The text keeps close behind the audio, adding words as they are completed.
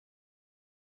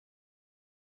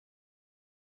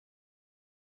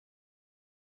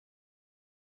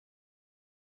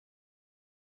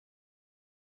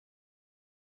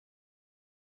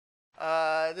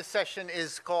This session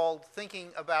is called Thinking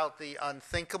About the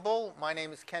Unthinkable. My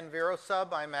name is Ken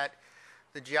Virosub. I'm at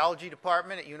the Geology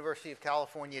Department at University of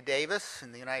California, Davis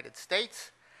in the United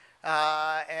States. There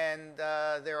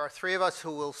are three of us who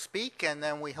will speak, and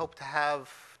then we hope to have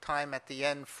time at the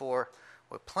end for,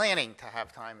 we're planning to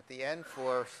have time at the end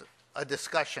for a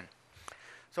discussion.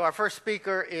 So our first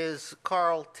speaker is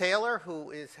Carl Taylor,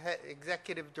 who is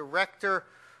Executive Director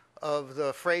of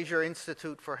the Fraser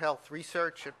Institute for Health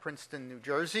Research at Princeton, New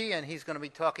Jersey, and he's going to be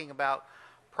talking about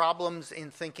problems in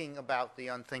thinking about the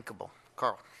unthinkable.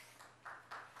 Carl.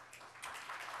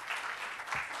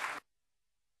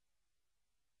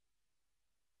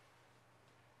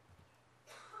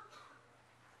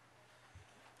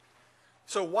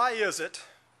 So why is it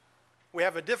we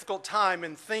have a difficult time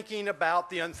in thinking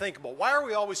about the unthinkable? Why are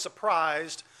we always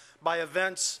surprised by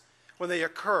events when they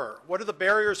occur? What are the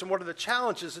barriers and what are the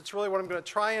challenges? It's really what I'm going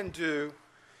to try and do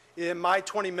in my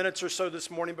 20 minutes or so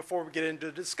this morning before we get into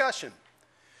the discussion.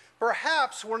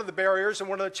 Perhaps one of the barriers and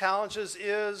one of the challenges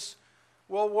is,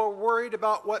 well, we're worried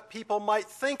about what people might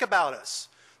think about us.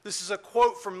 This is a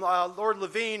quote from Lord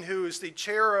Levine, who is the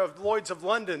chair of Lloyd's of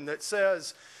London, that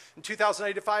says, in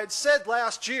 2008, if I had said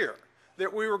last year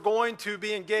that we were going to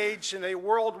be engaged in a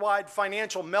worldwide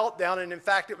financial meltdown, and in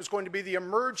fact it was going to be the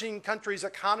emerging countries'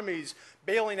 economies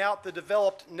bailing out the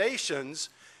developed nations,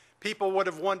 people would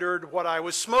have wondered what I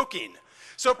was smoking.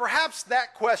 So perhaps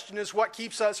that question is what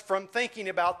keeps us from thinking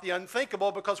about the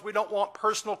unthinkable, because we don't want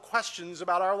personal questions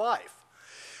about our life.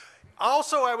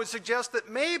 Also, I would suggest that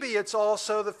maybe it's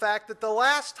also the fact that the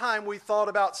last time we thought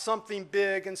about something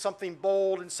big and something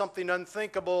bold and something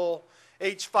unthinkable,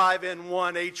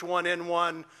 H5N1,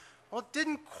 H1N1, well, it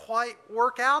didn't quite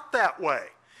work out that way.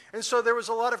 And so there was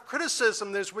a lot of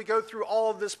criticism as we go through all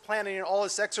of this planning and all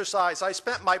this exercise. I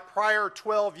spent my prior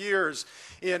 12 years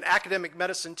in academic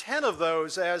medicine, 10 of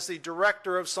those as the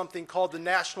director of something called the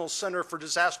National Center for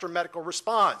Disaster Medical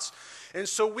Response. And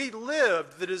so we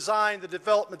lived the design, the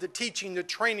development, the teaching, the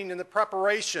training, and the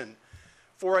preparation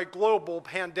for a global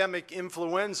pandemic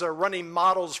influenza, running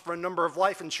models for a number of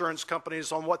life insurance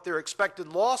companies on what their expected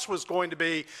loss was going to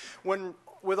be, when,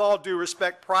 with all due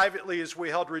respect, privately as we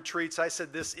held retreats, I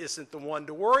said this isn't the one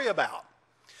to worry about.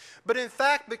 But in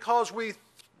fact, because we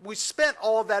spent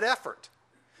all of that effort,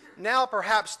 now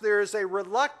perhaps there is a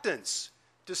reluctance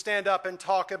to stand up and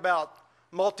talk about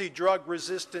multi-drug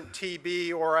resistant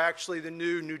TB, or actually the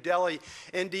New Delhi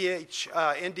NDM1,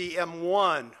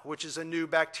 which is a new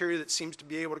bacteria that seems to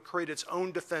be able to create its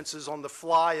own defenses on the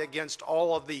fly against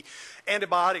all of the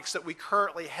antibiotics that we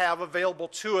currently have available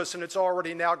to us, and it's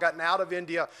already now gotten out of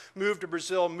India, moved to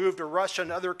Brazil, moved to Russia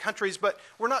and other countries. But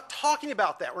we're not talking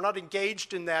about that. We're not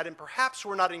engaged in that, and perhaps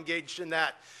we're not engaged in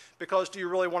that because do you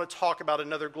really want to talk about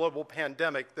another global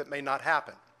pandemic that may not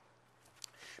happen?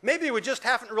 Maybe we just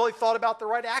haven't really thought about the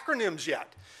right acronyms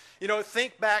yet. You know,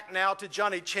 think back now to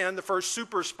Johnny Chen, the first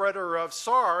super spreader of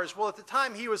SARS. Well, at the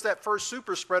time he was that first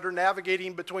super spreader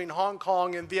navigating between Hong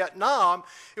Kong and Vietnam,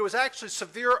 it was actually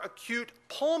severe acute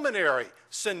pulmonary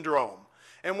syndrome.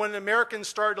 And when the Americans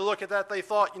started to look at that, they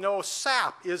thought, you know,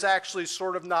 SAP is actually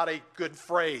sort of not a good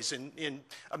phrase in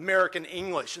American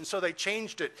English. And so they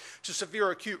changed it to severe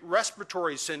acute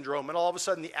respiratory syndrome. And all of a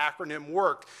sudden, the acronym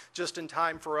worked just in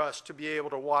time for us to be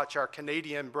able to watch our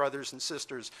Canadian brothers and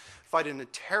sisters fight in a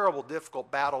terrible,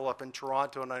 difficult battle up in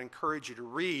Toronto. And I encourage you to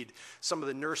read some of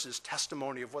the nurses'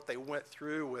 testimony of what they went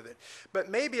through with it.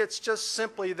 But maybe it's just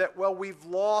simply that, well, we've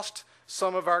lost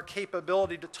some of our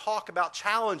capability to talk about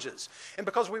challenges. And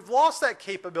because we've lost that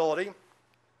capability,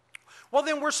 well,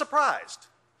 then we're surprised.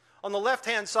 On the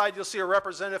left-hand side, you'll see a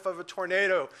representative of a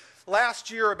tornado.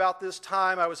 Last year, about this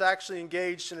time, I was actually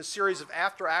engaged in a series of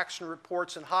after-action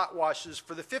reports and hot washes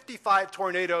for the 55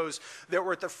 tornadoes that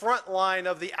were at the front line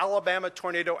of the Alabama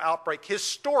tornado outbreak.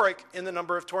 Historic in the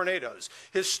number of tornadoes,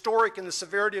 historic in the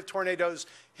severity of tornadoes,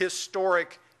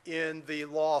 historic in the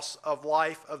loss of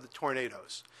life of the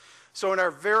tornadoes. So in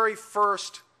our very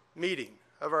first meeting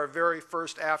of our very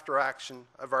first after action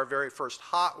of our very first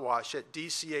hot wash at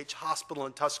DCH Hospital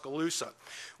in Tuscaloosa,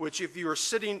 which if you were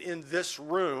sitting in this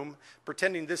room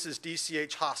pretending this is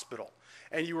DCH Hospital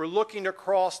and you were looking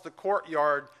across the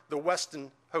courtyard, the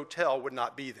Westin Hotel would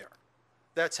not be there.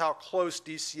 That's how close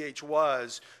DCH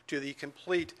was to the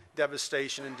complete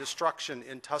devastation and destruction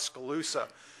in Tuscaloosa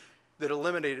that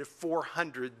eliminated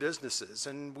 400 businesses.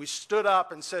 And we stood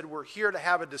up and said, we're here to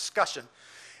have a discussion.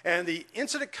 And the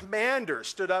incident commander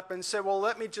stood up and said, well,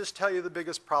 let me just tell you the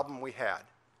biggest problem we had.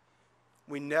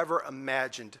 We never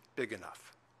imagined big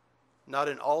enough. not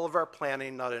in all of our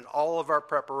planning, not in all of our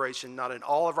preparation, not in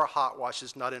all of our hot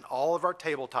washes, not in all of our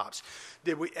tabletops,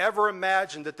 did we ever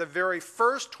imagine that the very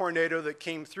first tornado that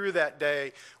came through that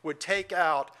day would take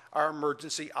out our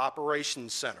emergency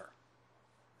operations center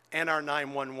and our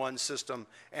 911 system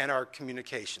and our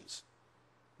communications.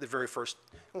 The very first.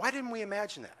 Why didn't we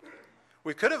imagine that?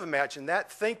 We could have imagined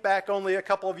that. Think back only a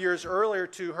couple of years earlier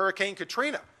to Hurricane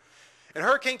Katrina. In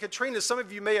Hurricane Katrina, some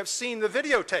of you may have seen the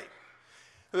videotape.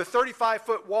 The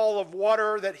 35-foot wall of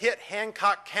water that hit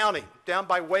Hancock County, down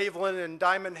by Waveland and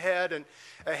Diamond Head and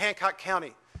Hancock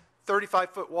County.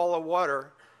 35-foot wall of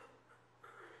water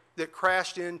that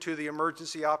crashed into the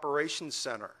Emergency Operations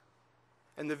Center.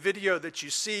 And the video that you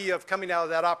see of coming out of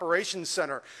that operations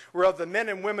center were of the men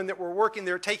and women that were working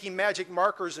there taking magic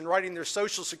markers and writing their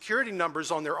social security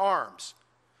numbers on their arms,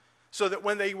 so that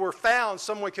when they were found,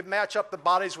 someone could match up the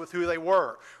bodies with who they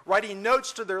were, writing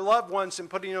notes to their loved ones and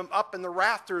putting them up in the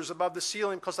rafters above the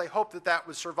ceiling because they hoped that that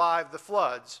would survive the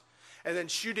floods, and then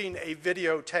shooting a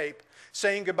videotape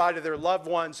saying goodbye to their loved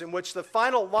ones, in which the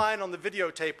final line on the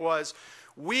videotape was,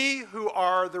 "We who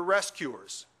are the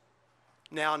rescuers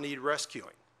now need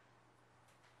rescuing."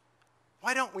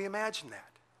 Why don't we imagine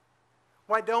that?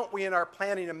 Why don't we in our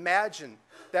planning imagine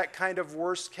that kind of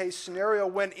worst case scenario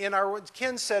when in our, what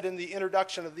Ken said in the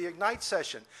introduction of the Ignite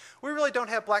session, we really don't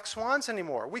have black swans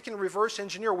anymore. We can reverse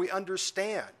engineer. We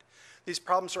understand these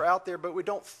problems are out there, but we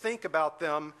don't think about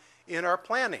them in our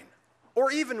planning. Or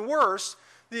even worse,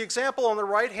 the example on the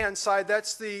right-hand side,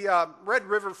 that's the Red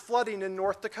River flooding in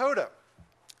North Dakota.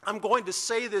 I'm going to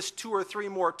say this 2 or 3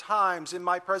 more times in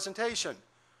my presentation.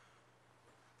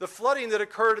 The flooding that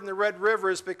occurred in the Red River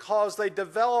is because they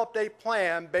developed a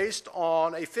plan based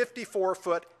on a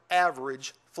 54-foot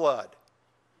average flood.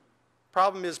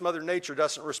 Problem is Mother Nature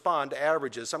doesn't respond to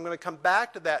averages. I'm going to come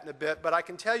back to that in a bit, but I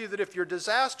can tell you that if your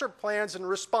disaster plans and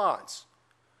response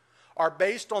are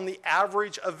based on the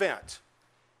average event,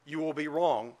 you will be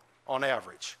wrong on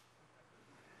average.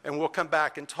 And we'll come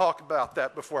back and talk about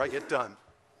that before I get done.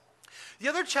 The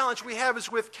other challenge we have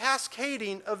is with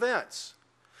cascading events.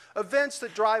 Events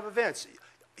that drive events.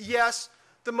 Yes,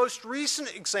 the most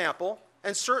recent example,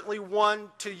 and certainly one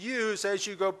to use as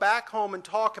you go back home and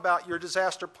talk about your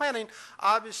disaster planning,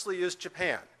 obviously is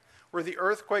Japan, where the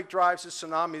earthquake drives a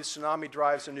tsunami, the tsunami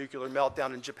drives a nuclear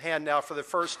meltdown. In Japan now, for the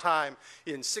first time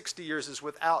in 60 years, is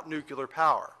without nuclear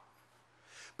power.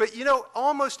 But you know,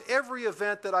 almost every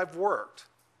event that I've worked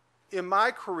in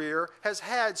my career has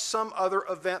had some other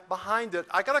event behind it.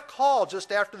 I got a call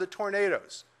just after the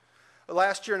tornadoes.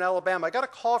 Last year in Alabama, I got a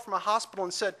call from a hospital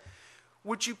and said,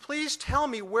 "Would you please tell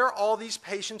me where all these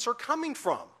patients are coming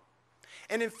from?"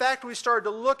 And in fact, we started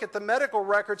to look at the medical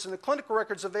records and the clinical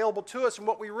records available to us, and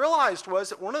what we realized was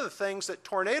that one of the things that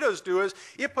tornadoes do is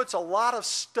it puts a lot of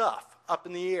stuff up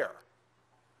in the air.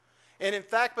 And in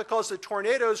fact, because the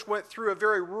tornadoes went through a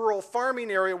very rural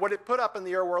farming area, what it put up in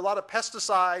the air were a lot of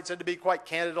pesticides, and to be quite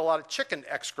candid, a lot of chicken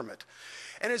excrement.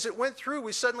 And as it went through,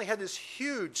 we suddenly had this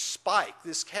huge spike,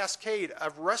 this cascade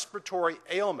of respiratory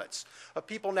ailments, of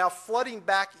people now flooding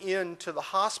back into the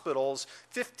hospitals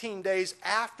 15 days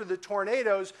after the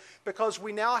tornadoes, because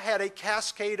we now had a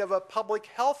cascade of a public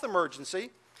health emergency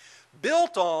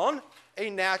built on a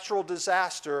natural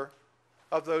disaster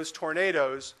of those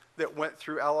tornadoes that went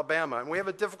through Alabama. And we have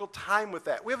a difficult time with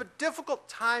that. We have a difficult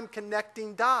time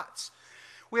connecting dots.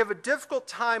 We have a difficult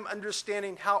time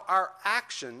understanding how our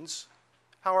actions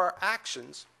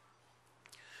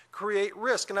create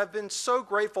risk. And I've been so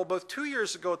grateful both 2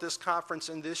 years ago at this conference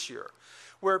and this year,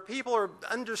 where people are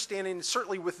understanding,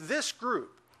 certainly with this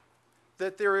group,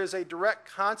 that there is a direct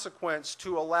consequence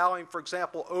to allowing, for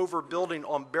example, overbuilding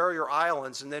on barrier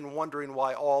islands and then wondering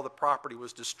why all the property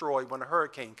was destroyed when a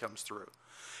hurricane comes through.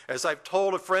 As I've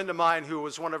told a friend of mine who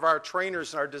was one of our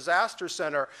trainers in our disaster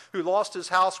center, who lost his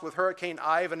house with Hurricane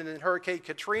Ivan and then Hurricane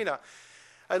Katrina,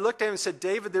 I looked at him and said,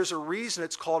 "David, there's a reason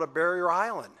it's called a barrier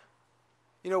island.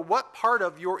 You know, what part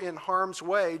of you're in harm's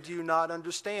way do you not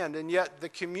understand?" And yet the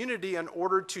community, in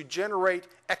order to generate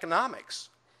economics,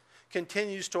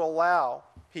 continues to allow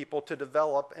people to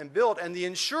develop and build. And the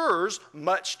insurers,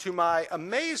 much to my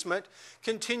amazement,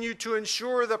 continue to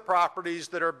insure the properties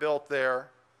that are built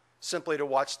there, simply to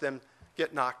watch them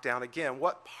get knocked down again.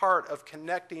 What part of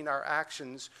connecting our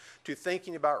actions to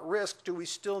thinking about risk do we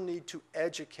still need to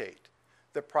educate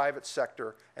the private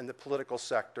sector and the political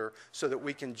sector so that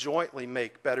we can jointly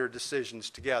make better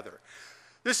decisions together?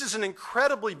 This is an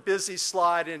incredibly busy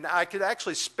slide, and I could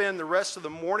actually spend the rest of the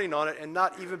morning on it and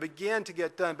not even begin to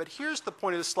get done. But here's the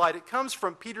point of the slide. It comes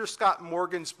from Peter Scott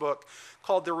Morgan's book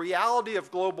called The Reality of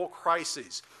Global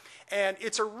Crises. And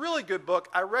it's a really good book.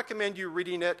 I recommend you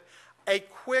reading it. A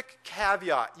quick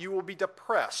caveat, you will be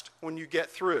depressed when you get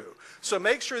through. So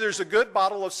make sure there's a good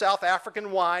bottle of South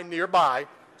African wine nearby.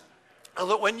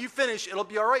 When you finish, it'll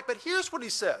be all right. But here's what he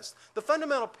says. The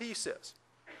fundamental piece is,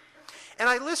 and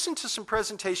I listened to some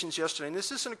presentations yesterday, and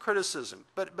this isn't a criticism,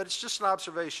 but it's just an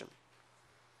observation.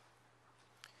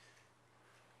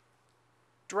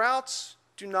 Droughts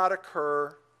do not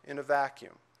occur in a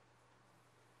vacuum.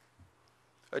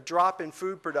 A drop in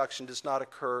food production does not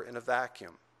occur in a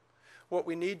vacuum. What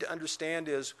we need to understand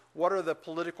is, what are the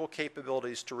political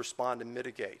capabilities to respond and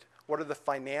mitigate? What are the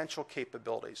financial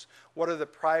capabilities? What are the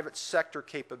private sector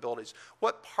capabilities?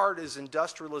 What part is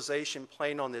industrialization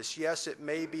playing on this? Yes, it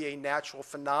may be a natural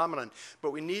phenomenon,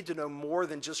 but we need to know more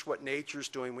than just what nature's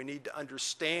doing. We need to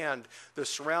understand the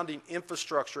surrounding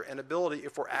infrastructure and ability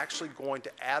if we're actually going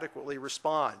to adequately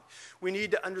respond. We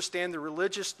need to understand the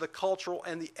religious, the cultural,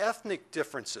 and the ethnic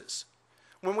differences.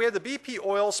 When we had the BP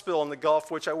oil spill in the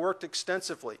Gulf, which I worked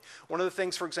extensively, one of the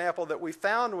things, for example, that we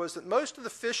found was that most of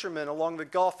the fishermen along the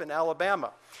Gulf in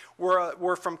Alabama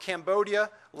were from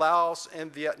Cambodia, Laos,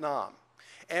 and Vietnam.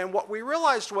 And what we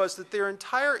realized was that their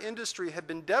entire industry had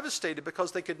been devastated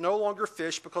because they could no longer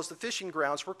fish because the fishing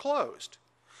grounds were closed.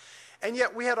 And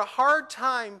yet we had a hard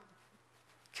time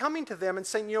coming to them and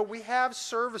saying, you know, we have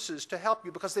services to help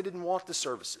you, because they didn't want the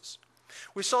services.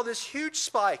 We saw this huge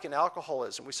spike in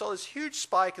alcoholism. We saw this huge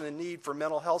spike in the need for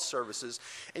mental health services,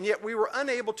 and yet we were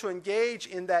unable to engage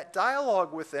in that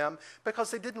dialogue with them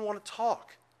because they didn't want to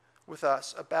talk with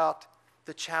us about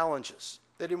the challenges.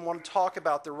 They didn't want to talk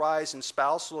about the rise in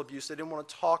spousal abuse. They didn't want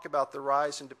to talk about the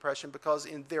rise in depression, because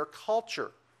in their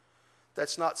culture,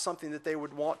 that's not something that they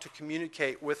would want to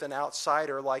communicate with an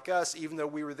outsider like us, even though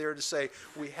we were there to say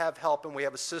we have help and we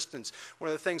have assistance. One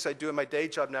of the things I do in my day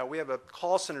job now, we have a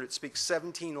call center that speaks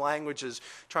 17 languages,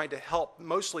 trying to help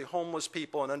mostly homeless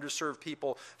people and underserved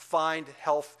people find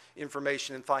health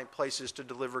information and find places to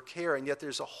deliver care. And yet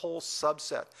there's a whole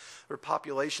subset or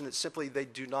population that simply they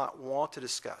do not want to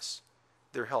discuss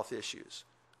their health issues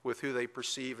with who they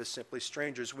perceive as simply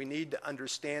strangers. We need to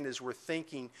understand, as we're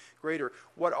thinking greater,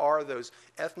 what are those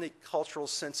ethnic cultural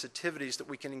sensitivities that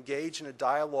we can engage in a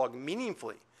dialogue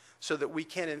meaningfully so that we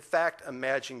can in fact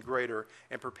imagine greater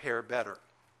and prepare better.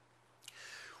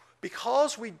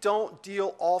 Because we don't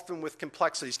deal often with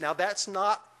complexities, now that's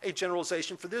not a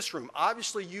generalization for this room.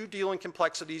 Obviously you deal in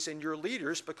complexities and you're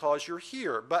leaders because you're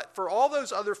here, but for all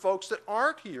those other folks that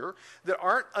aren't here, that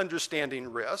aren't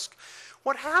understanding risk,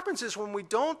 what happens is when we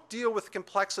don't deal with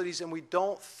complexities and we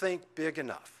don't think big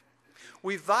enough,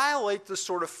 we violate the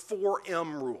sort of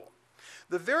 4M rule.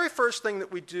 The very first thing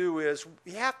that we do is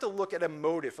we have to look at a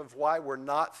motive of why we're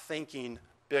not thinking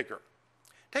bigger.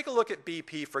 Take a look at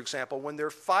BP, for example, when they're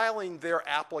filing their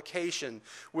application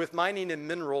with Mining and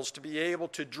Minerals to be able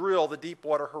to drill the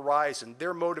Deepwater Horizon.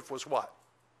 Their motive was what?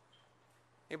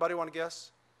 Anybody want to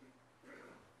guess?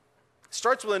 It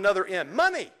starts with another M.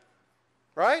 Money,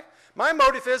 right? My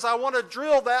motive is I want to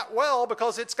drill that well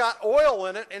because it's got oil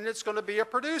in it and it's going to be a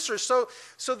producer. So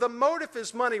the motive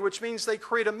is money, which means they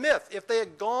create a myth. If they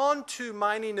had gone to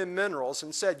Mining and Minerals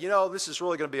and said, you know, this is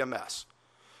really going to be a mess.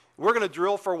 We're going to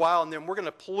drill for a while and then we're going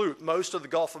to pollute most of the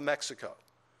Gulf of Mexico,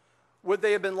 would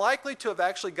they have been likely to have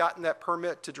actually gotten that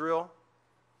permit to drill?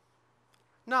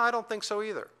 No, I don't think so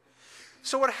either.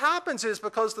 So what happens is,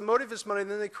 because the motive is money,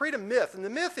 then they create a myth, and the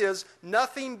myth is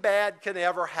nothing bad can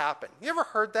ever happen. You ever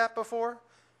heard that before?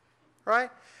 Right?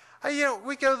 You know,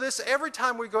 we go this every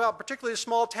time we go out, particularly in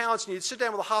small towns, and you'd sit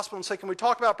down with a hospital and say, can we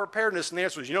talk about preparedness? And the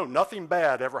answer is, you know, nothing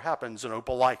bad ever happens in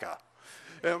Opelika.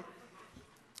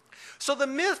 So the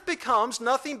myth becomes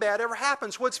nothing bad ever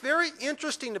happens. What's very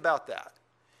interesting about that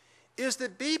is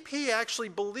that BP actually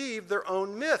believed their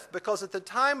own myth, because at the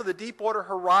time of the Deepwater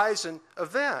Horizon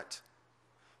event,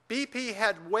 BP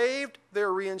had waived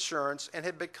their reinsurance and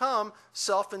had become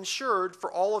self-insured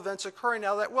for all events occurring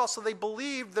out of that well, so they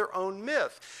believed their own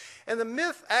myth. And the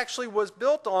myth actually was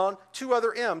built on two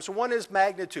other M's. One is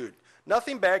magnitude.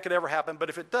 Nothing bad could ever happen, but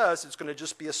if it does, it's going to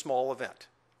just be a small event.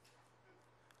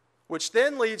 Which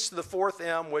then leads to the fourth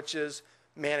M, which is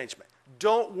management.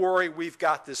 Don't worry, we've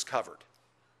got this covered.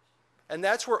 And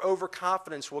that's where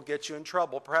overconfidence will get you in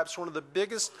trouble. Perhaps one of the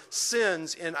biggest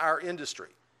sins in our industry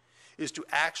is to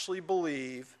actually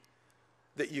believe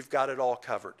that you've got it all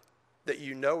covered, that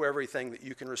you know everything, that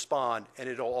you can respond, and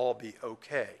it'll all be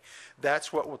okay.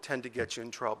 That's what will tend to get you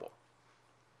in trouble.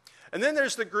 And then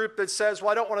there's the group that says,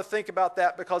 well, I don't want to think about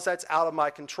that because that's out of my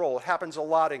control. It happens a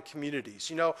lot in communities.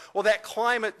 You know, well, that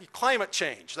climate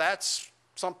change, that's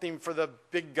something for the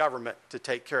big government to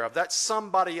take care of. That's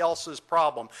somebody else's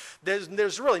problem.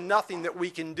 There's really nothing that we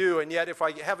can do, and yet if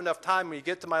I have enough time when you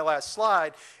get to my last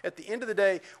slide, at the end of the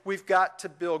day, we've got to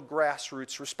build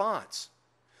grassroots response.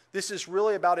 This is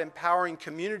really about empowering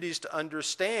communities to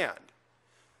understand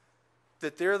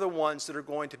that they're the ones that are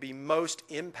going to be most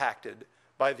impacted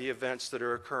by the events that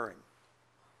are occurring.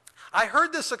 I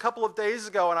heard this a couple of days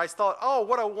ago and I thought, oh,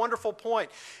 what a wonderful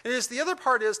point. The other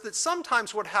part is that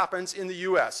sometimes what happens in the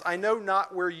U.S., I know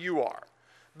not where you are,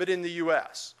 but in the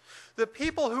U.S., the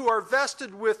people who are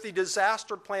vested with the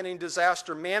disaster planning,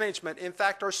 disaster management, in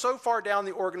fact, are so far down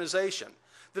the organization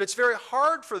that it's very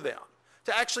hard for them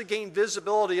to actually gain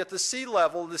visibility at the C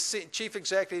level, the chief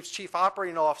executives, chief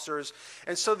operating officers.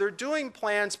 And so they're doing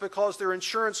plans because their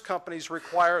insurance companies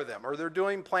require them, or they're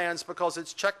doing plans because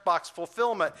it's checkbox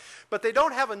fulfillment, but they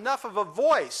don't have enough of a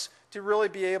voice to really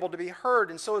be able to be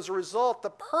heard. And so as a result, the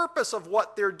purpose of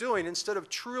what they're doing, instead of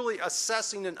truly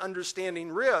assessing and understanding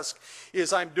risk,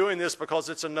 is I'm doing this because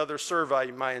it's another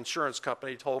survey my insurance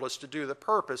company told us to do. The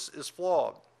purpose is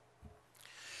flawed.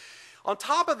 On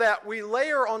top of that, we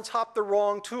layer on top the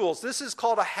wrong tools. This is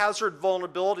called a hazard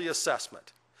vulnerability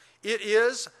assessment. It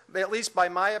is, at least by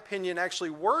my opinion,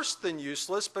 actually worse than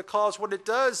useless, because what it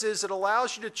does is it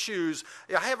allows you to choose,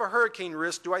 I have a hurricane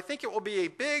risk, do I think it will be a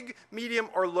big, medium,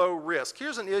 or low risk?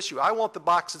 Here's an issue. I want the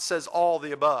box that says all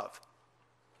the above.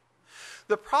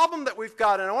 The problem that we've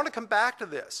got, and I want to come back to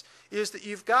this, is that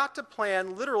you've got to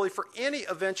plan literally for any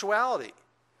eventuality.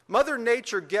 Mother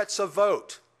Nature gets a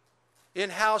vote in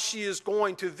how she is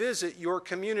going to visit your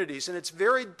communities. And it's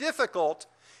very difficult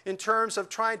in terms of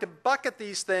trying to bucket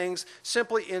these things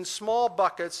simply in small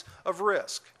buckets of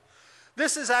risk.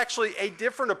 This is actually a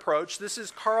different approach. This is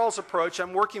Carl's approach.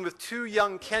 I'm working with 2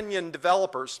 young Kenyan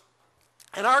developers.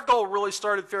 And our goal really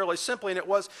started fairly simply, and it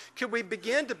was, could we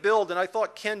begin to build, and I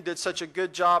thought Ken did such a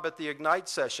good job at the Ignite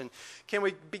session, can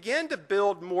we begin to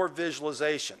build more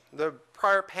visualization? The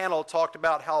prior panel talked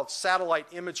about how satellite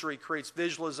imagery creates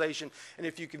visualization, and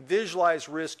if you can visualize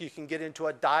risk, you can get into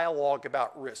a dialogue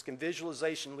about risk, and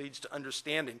visualization leads to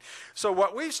understanding. So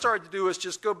what we've started to do is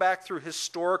just go back through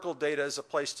historical data as a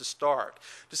place to start,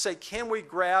 to say, can we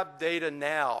grab data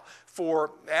now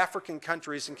for African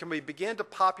countries, and can we begin to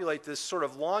populate this sort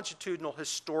of longitudinal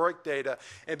historic data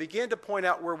and begin to point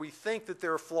out where we think that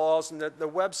there are flaws, and the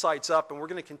website's up, and we're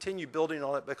going to continue building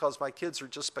on it because my kids are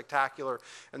just spectacular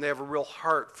and they have a real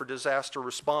heart for disaster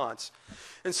response.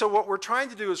 And so what we're trying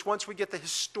to do is, once we get the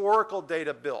historical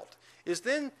data built, is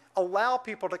then allow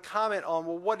people to comment on,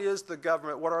 well, what is the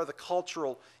government? What are the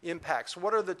cultural impacts?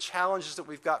 What are the challenges that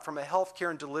we've got from a healthcare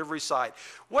and delivery side?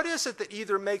 What is it that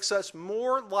either makes us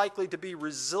more likely to be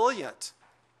resilient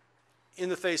in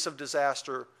the face of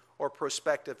disaster, or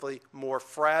prospectively more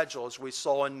fragile, as we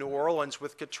saw in New Orleans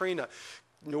with Katrina?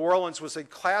 New Orleans was a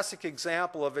classic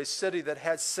example of a city that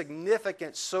had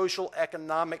significant social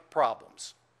economic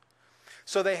problems.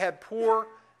 So they had poor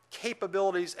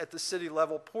capabilities at the city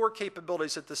level, poor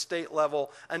capabilities at the state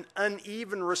level, an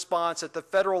uneven response at the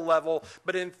federal level,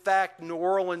 but in fact, New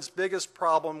Orleans' biggest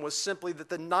problem was simply that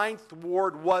the 9th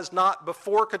Ward was not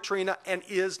before Katrina and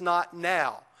is not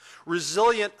now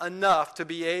resilient enough to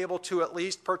be able to at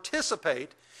least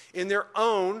participate in their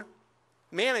own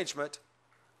management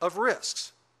of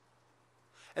risks.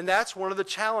 And that's one of the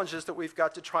challenges that we've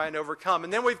got to try and overcome.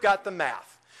 And then we've got the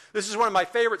math. This is one of my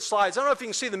favorite slides. I don't know if you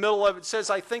can see the middle of it. It says,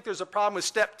 I think there's a problem with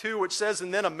step 2, which says,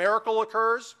 and then a miracle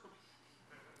occurs.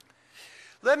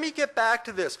 Let me get back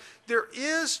to this. There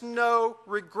is no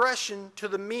regression to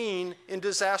the mean in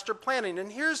disaster planning.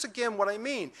 And here's again what I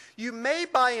mean. You may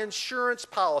buy insurance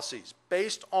policies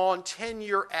based on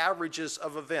 10-year averages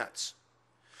of events.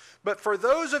 But for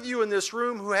those of you in this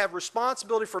room who have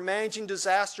responsibility for managing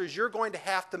disasters, you're going to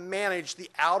have to manage the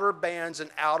outer bands and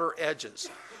outer edges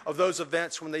of those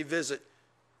events when they visit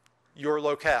your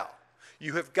locale.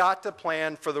 You have got to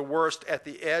plan for the worst at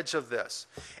the edge of this.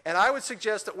 And I would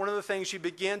suggest that one of the things you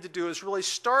begin to do is really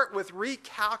start with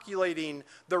recalculating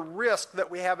the risk that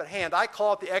we have at hand. I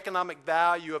call it the economic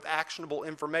value of actionable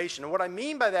information. And what I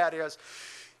mean by that is,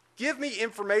 give me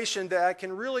information that I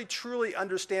can really truly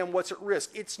understand what's at risk.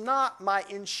 It's not my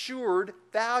insured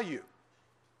value,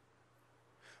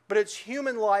 but it's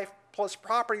human life plus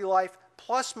property life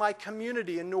plus my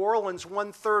community. In New Orleans,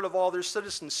 1/3 of all their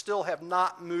citizens still have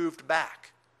not moved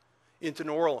back into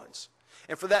New Orleans.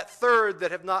 And for that third that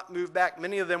have not moved back,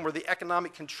 many of them were the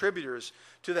economic contributors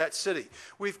to that city.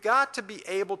 We've got to be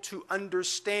able to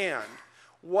understand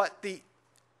what the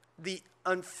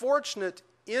unfortunate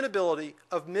inability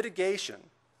of mitigation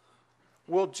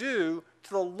will do to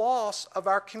the loss of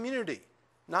our community.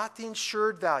 not the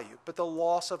insured value, but the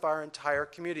loss of our entire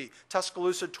community.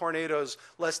 Tuscaloosa tornadoes,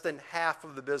 less than half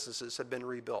of the businesses have been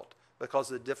rebuilt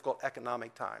because of the difficult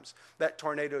economic times. That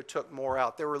tornado took more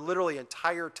out. There were literally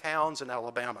entire towns in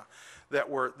Alabama that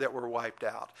were wiped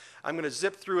out. I'm going to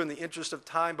zip through in the interest of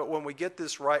time, but when we get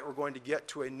this right, we're going to get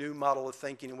to a new model of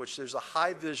thinking in which there's a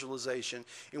high visualization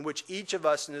in which each of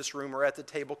us in this room are at the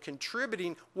table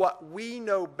contributing what we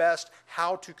know best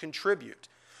how to contribute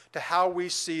to how we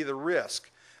see the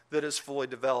risk that is fully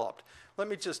developed. Let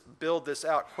me just build this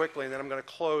out quickly, and then I'm going to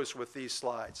close with these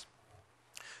slides.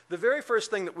 The very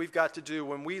first thing that we've got to do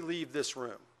when we leave this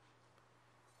room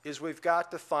is we've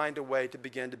got to find a way to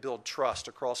begin to build trust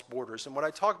across borders. And when I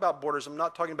talk about borders, I'm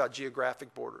not talking about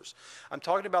geographic borders. I'm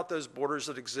talking about those borders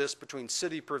that exist between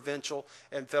city, provincial,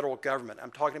 and federal government.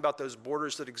 I'm talking about those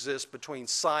borders that exist between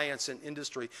science and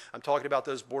industry. I'm talking about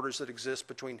those borders that exist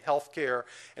between healthcare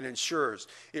and insurers.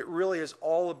 It really is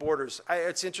all the borders.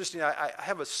 It's interesting, I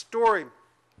have a story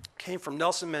came from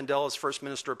Nelson Mandela's first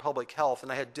Minister of Public Health,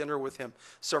 and I had dinner with him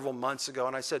several months ago,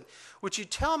 and I said, would you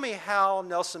tell me how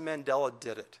Nelson Mandela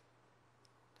did it?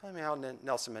 Tell me how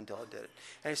Nelson Mandela did it.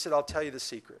 And he said, I'll tell you the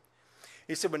secret.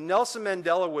 He said, when Nelson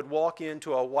Mandela would walk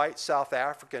into a white South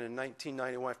African in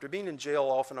 1991, after being in jail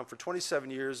off and on for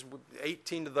 27 years,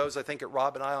 18 of those, I think, at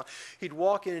Robben Island, he'd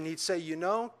walk in and he'd say, you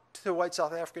know, to the white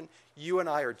South African, you and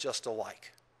I are just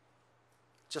alike.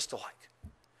 Just alike.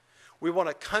 We want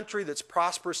a country that's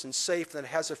prosperous and safe and that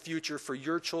has a future for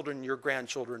your children and your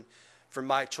grandchildren, for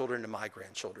my children and my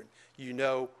grandchildren. You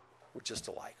know, we're just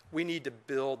alike. We need to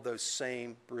build those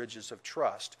same bridges of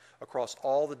trust across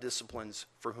all the disciplines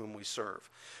for whom we serve.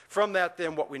 From that,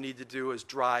 then, what we need to do is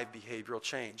drive behavioral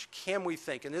change. Can we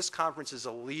think, and this conference is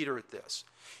a leader at this,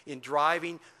 in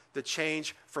driving the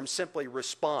change from simply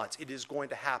response, it is going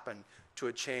to happen, to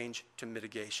a change to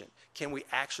mitigation? Can we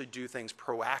actually do things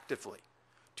proactively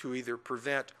to either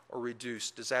prevent or reduce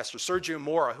disaster? Sergio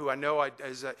Mora, who I know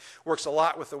works a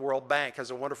lot with the World Bank, has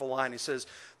a wonderful line. He says,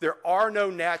 there are no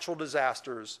natural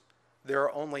disasters, there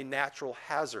are only natural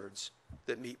hazards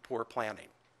that meet poor planning.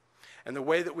 And the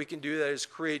way that we can do that is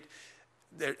create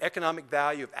the economic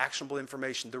value of actionable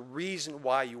information, the reason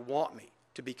why you want me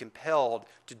to be compelled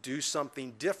to do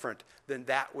something different than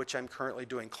that which I'm currently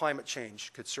doing. Climate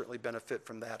change could certainly benefit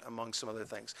from that, among some other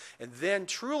things. And then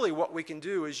truly what we can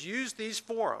do is use these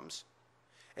forums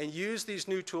and use these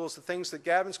new tools, the things that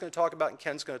Gavin's going to talk about and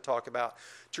Ken's going to talk about,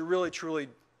 to really truly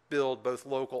build both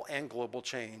local and global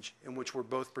change in which we're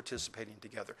both participating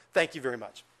together. Thank you very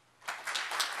much.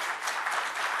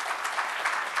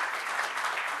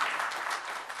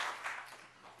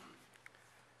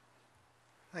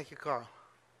 Thank you, Carl.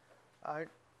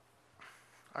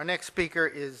 Our next speaker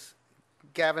is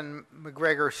Gavin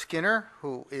McGregor Skinner,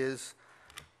 who is,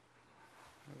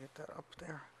 let me get that up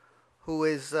there, who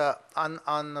is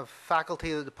on the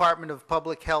faculty of the Department of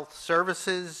Public Health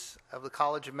Services of the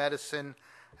College of Medicine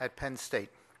at Penn State.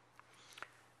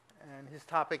 And his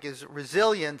topic is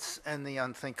resilience and the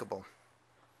unthinkable.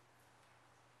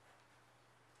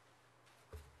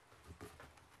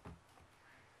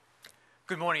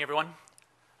 Good morning, everyone.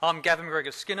 I'm Gavin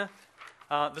McGregor Skinner.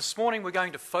 This morning we're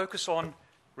going to focus on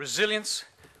resilience,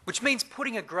 which means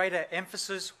putting a greater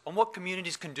emphasis on what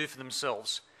communities can do for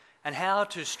themselves and how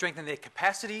to strengthen their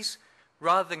capacities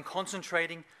rather than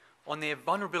concentrating on their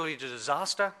vulnerability to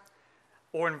disaster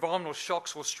or environmental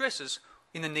shocks or stresses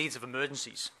in the needs of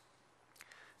emergencies.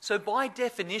 So by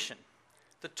definition,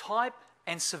 the type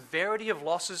and severity of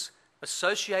losses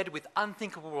associated with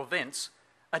unthinkable events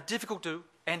are difficult to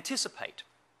anticipate.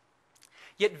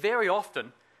 Yet very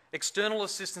often, external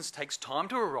assistance takes time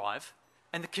to arrive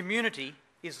and the community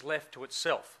is left to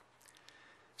itself.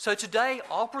 So today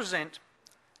I'll present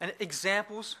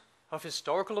examples of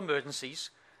historical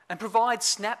emergencies and provide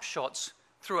snapshots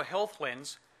through a health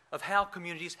lens of how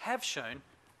communities have shown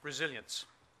resilience.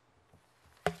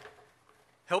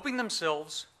 Helping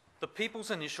themselves, the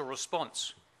people's initial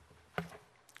response.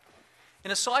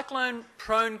 In a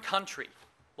cyclone-prone country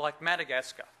like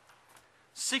Madagascar,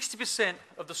 60%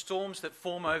 of the storms that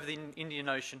form over the Indian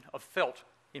Ocean are felt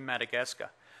in Madagascar.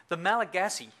 The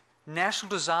Malagasy National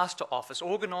Disaster Office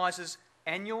organises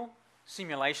annual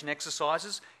simulation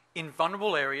exercises in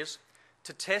vulnerable areas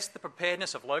to test the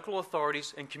preparedness of local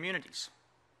authorities and communities.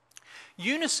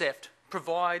 UNICEF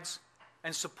provides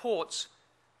and supports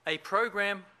a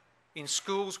program in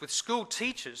schools with school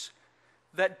teachers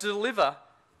that deliver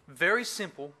very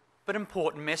simple but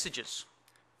important messages.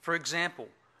 For example,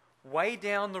 weigh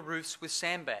down the roofs with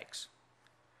sandbags.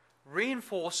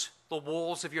 Reinforce the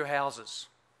walls of your houses.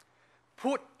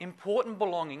 Put important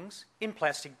belongings in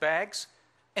plastic bags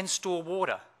and store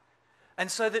water.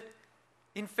 And so that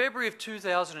In February of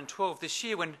 2012, this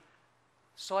year, when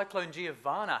Cyclone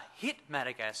Giovanna hit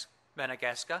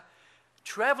Madagascar,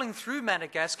 travelling through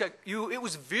Madagascar, it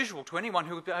was visual to anyone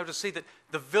who would be able to see that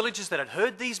the villages that had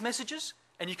heard these messages,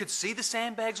 and you could see the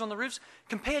sandbags on the roofs,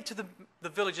 compared to the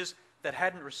villages that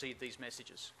hadn't received these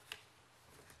messages.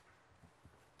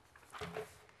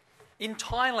 In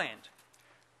Thailand,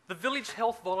 the Village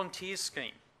Health Volunteers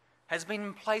Scheme has been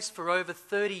in place for over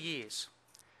 30 years.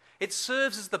 It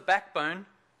serves as the backbone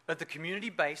of the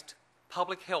community-based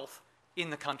public health in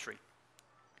the country.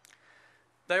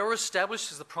 They are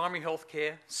established as the primary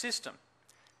healthcare system.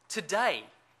 Today,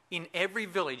 in every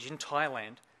village in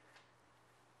Thailand,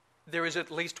 there is at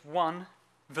least one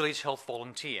village health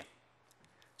volunteer.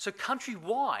 So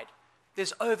countrywide,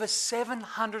 there's over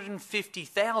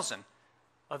 750,000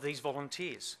 of these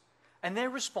volunteers, and they're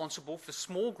responsible for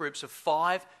small groups of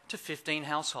 5 to 15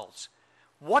 households.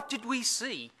 What did we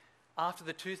see after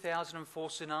the 2004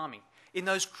 tsunami? In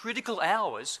those critical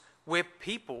hours where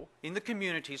people in the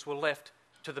communities were left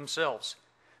to themselves,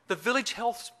 the village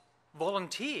health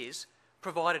volunteers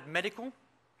provided medical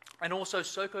and also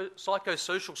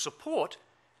psychosocial support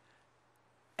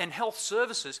and health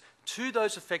services to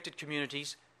those affected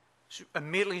communities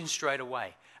immediately and straight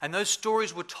away. And those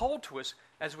stories were told to us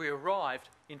as we arrived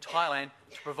in Thailand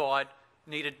to provide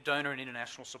needed donor and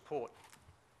international support.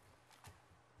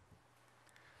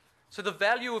 So the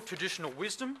value of traditional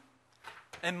wisdom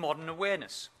and modern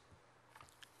awareness.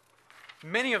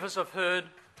 Many of us have heard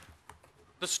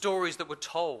the stories that were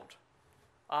told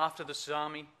after the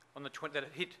tsunami that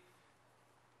hit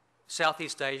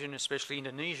Southeast Asia and especially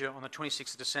Indonesia on the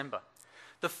 26th of December.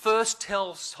 The first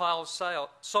telltale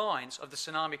signs of the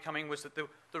tsunami coming was that the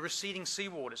receding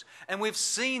seawaters. And we've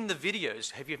seen the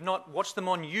videos, if you've not watched them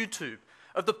on YouTube,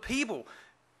 of the people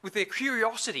with their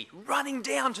curiosity running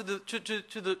down to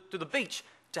the beach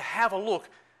to have a look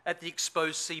at the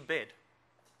exposed seabed.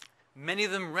 Many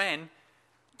of them ran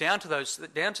down to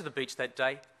the beach that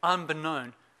day,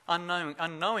 unknowingly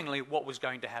what was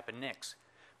going to happen next.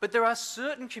 But there are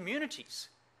certain communities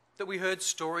that we heard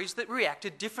stories that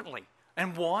reacted differently.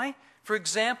 And why? For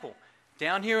example,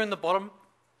 down here in the bottom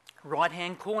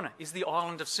right-hand corner is the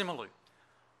island of Simeulue.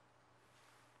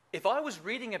 If I was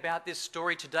reading about this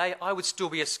story today, I would still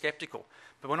be skeptical.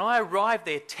 But when I arrived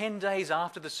there 10 days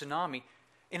after the tsunami,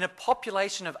 in a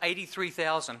population of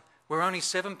 83,000, where only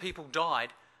 7 people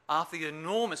died after the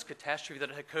enormous catastrophe that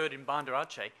had occurred in Banda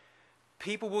Aceh,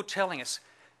 people were telling us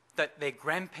that their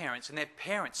grandparents and their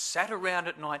parents sat around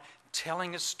at night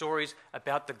telling us stories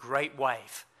about the Great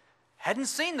Wave. Hadn't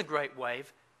seen the Great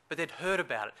Wave, but they'd heard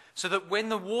about it. So that when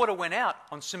the water went out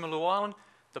on Simeulue Island,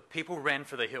 the people ran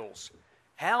for the hills.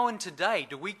 How and today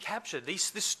do we capture this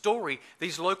story,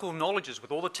 these local knowledges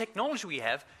with all the technology we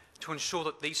have to ensure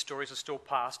that these stories are still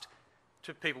passed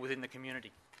to people within the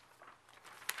community?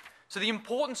 So the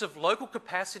importance of local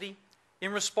capacity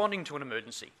in responding to an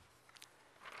emergency.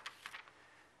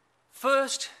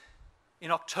 First, in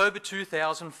October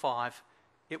 2005,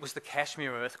 it was the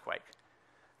Kashmir earthquake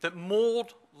that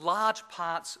mauled large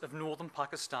parts of northern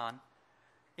Pakistan,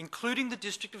 including the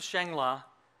district of Shangla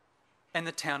and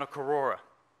the town of Karora.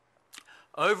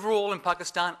 Overall in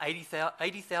Pakistan,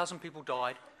 80,000 people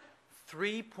died,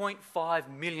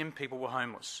 3.5 million people were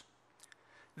homeless.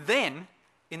 Then,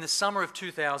 in the summer of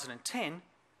 2010,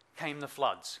 came the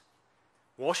floods,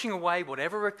 washing away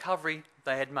whatever recovery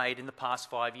they had made in the past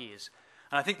 5 years.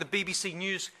 And I think the BBC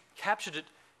News captured it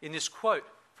in this quote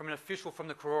from an official from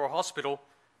the Karora Hospital.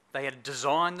 They had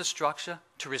designed the structure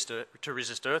to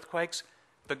resist earthquakes,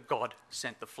 but God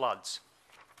sent the floods.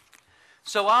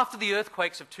 So after the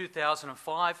earthquakes of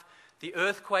 2005, the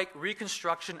Earthquake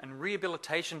Reconstruction and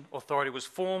Rehabilitation Authority was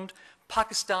formed.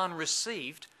 Pakistan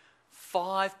received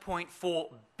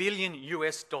 $5.4 billion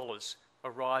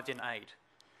arrived in aid.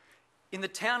 In the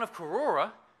town of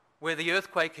Karora, where the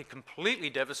earthquake had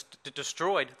completely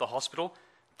destroyed the hospital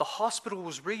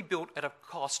was rebuilt at a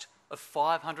cost of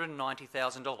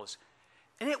 $590,000.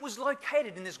 And it was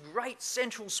located in this great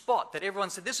central spot that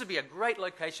everyone said this would be a great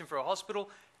location for a hospital.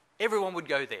 Everyone would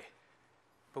go there.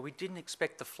 But we didn't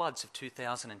expect the floods of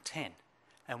 2010.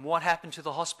 And what happened to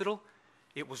the hospital?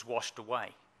 It was washed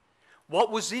away.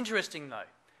 What was interesting, though,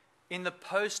 in the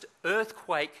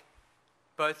post-earthquake,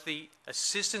 both the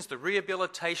assistance, the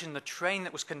rehabilitation, the training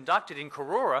that was conducted in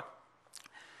Karora,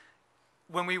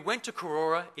 when we went to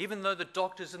Karora, even though the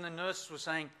doctors and the nurses were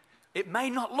saying, it may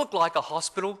not look like a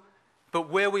hospital, but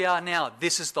where we are now,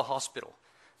 this is the hospital.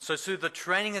 So through the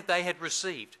training that they had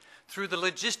received, through the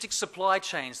logistics supply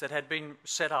chains that had been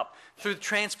set up, through the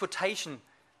transportation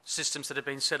systems that had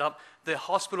been set up, the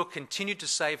hospital continued to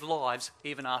save lives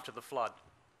even after the flood.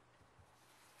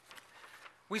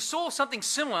 We saw something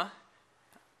similar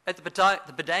at the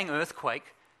Padang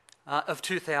earthquake of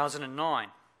 2009.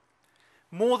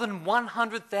 More than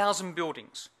 100,000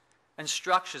 buildings and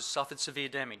structures suffered severe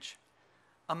damage.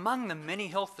 Among them, many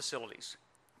health facilities,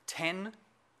 10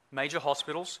 major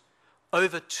hospitals,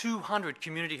 over 200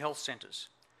 community health centres.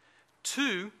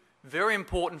 2 very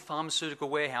important pharmaceutical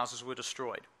warehouses were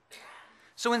destroyed.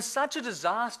 So in such a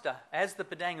disaster as the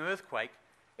Padang earthquake,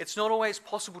 it's not always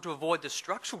possible to avoid the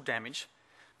structural damage,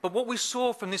 but what we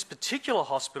saw from this particular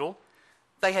hospital,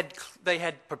 they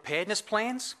had preparedness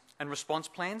plans and response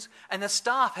plans, and the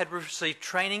staff had received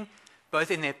training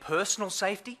both in their personal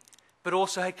safety, but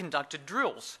also had conducted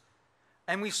drills.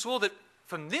 And we saw that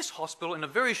from this hospital, in a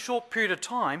very short period of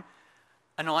time,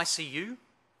 an ICU,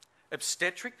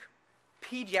 obstetric,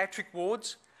 paediatric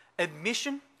wards,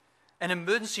 admission, and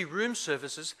emergency room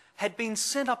services had been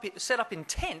set up in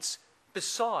tents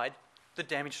beside the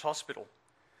damaged hospital.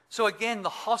 So again, the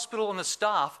hospital and the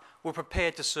staff were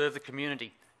prepared to serve the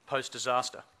community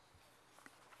post-disaster.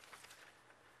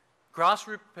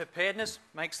 Grassroots preparedness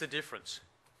makes the difference.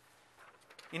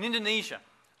 In Indonesia,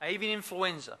 avian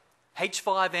influenza,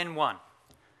 H5N1.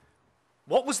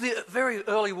 What was the very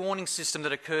early warning system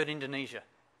that occurred in Indonesia?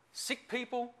 Sick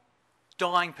people,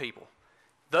 dying people.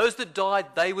 Those that died,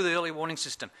 they were the early warning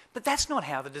system. But that's not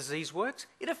how the disease works.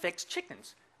 It affects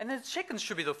chickens. And the chickens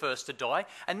should be the first to die,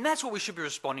 and that's what we should be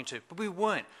responding to. But we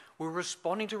weren't. We were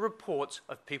responding to reports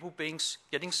of people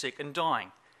getting sick and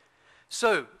dying.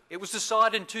 So it was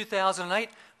decided in 2008,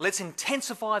 let's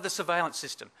intensify the surveillance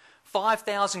system.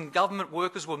 5,000 government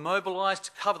workers were mobilised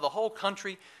to cover the whole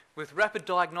country with rapid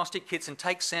diagnostic kits and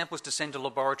take samples to send to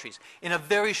laboratories. In a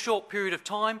very short period of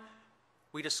time,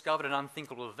 we discovered an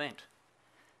unthinkable event.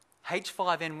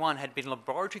 H5N1 had been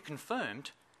laboratory confirmed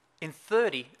in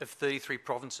 30 of 33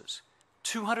 provinces,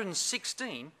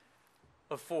 216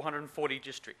 of 440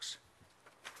 districts.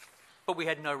 But we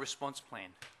had no response plan.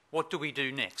 What do we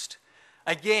do next?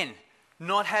 Again,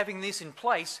 not having this in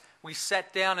place, we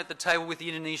sat down at the table with the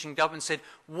Indonesian government and said,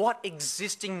 what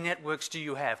existing networks do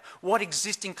you have? What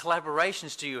existing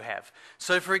collaborations do you have?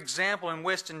 So, for example, in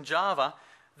Western Java,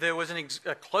 there was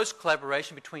a close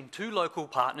collaboration between 2 local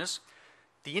partners,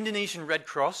 the Indonesian Red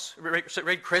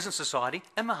Crescent Society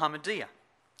and Muhammadiyah,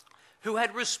 who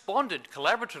had responded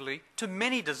collaboratively to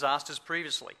many disasters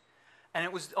previously. And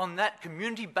it was on that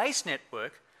community-based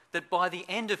network that by the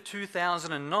end of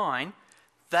 2009,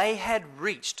 they had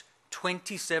reached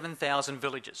 27,000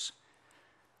 villages.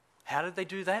 How did they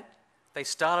do that? They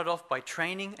started off by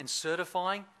training and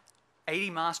certifying 80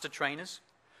 master trainers,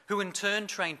 who in turn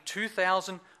trained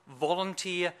 2,000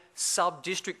 volunteer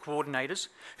sub-district coordinators,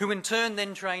 who in turn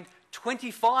then trained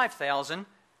 25,000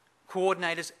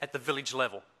 coordinators at the village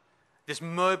level. This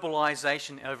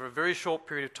mobilisation over a very short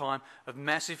period of time of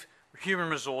massive human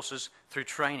resources through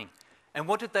training. And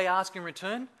what did they ask in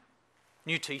return?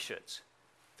 New T-shirts.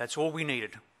 That's all we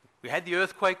needed. We had the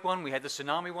earthquake one, we had the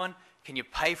tsunami one. Can you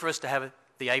pay for us to have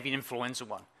the avian influenza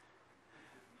one?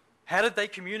 How did they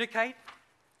communicate?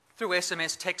 Through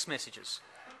SMS text messages.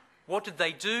 What did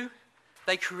they do?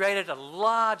 They created a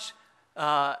large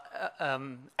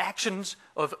actions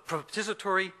of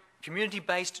participatory,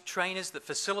 community-based trainers that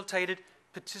facilitated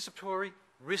participatory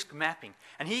risk mapping.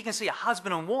 And here you can see a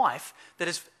husband and wife that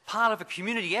is part of a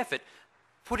community effort,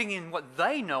 putting in what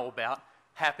they know about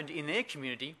happened in their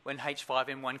community when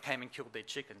H5N1 came and killed their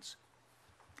chickens.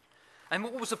 And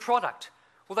what was the product?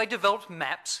 Well, they developed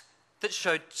maps that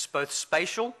showed both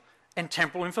spatial and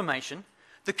temporal information.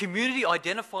 The community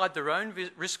identified their own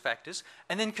risk factors,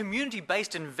 and then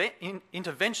community-based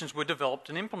interventions were developed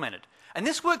and implemented. And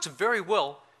this works very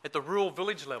well at the rural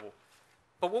village level.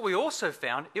 But what we also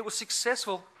found, it was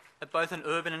successful at both an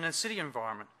urban and a city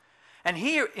environment. And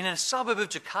here in a suburb of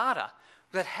Jakarta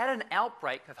that had an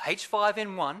outbreak of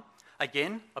H5N1,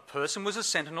 again, a person was a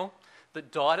sentinel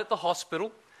that died at the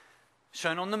hospital,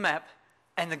 shown on the map,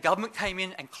 and the government came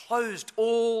in and closed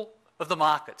all of the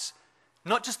markets.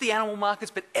 Not just the animal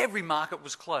markets, but every market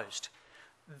was closed.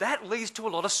 That leads to a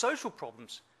lot of social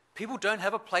problems. People don't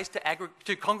have a place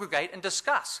to congregate and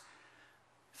discuss.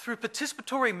 Through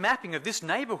participatory mapping of this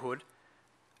neighbourhood,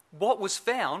 what was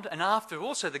found, and after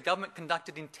also the government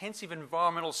conducted intensive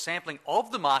environmental sampling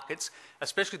of the markets,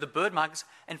 especially the bird markets,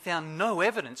 and found no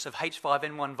evidence of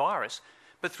H5N1 virus,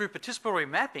 but through participatory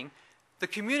mapping, the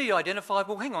community identified,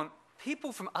 well, hang on,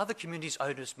 people from other communities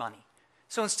owed us money.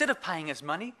 So instead of paying us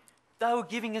money, they were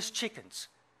giving us chickens.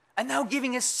 And they were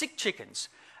giving us sick chickens.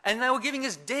 And they were giving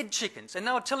us dead chickens. And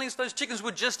they were telling us those chickens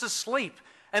were just asleep.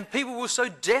 And people were so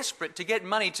desperate to get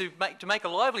money to make a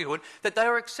livelihood that they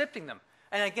were accepting them.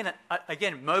 And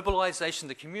again, mobilisation of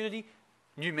the community,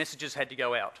 new messages had to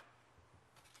go out.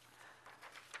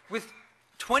 With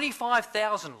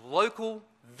 25,000 local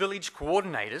village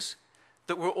coordinators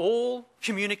that were all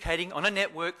communicating on a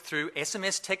network through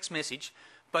SMS text message,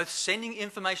 both sending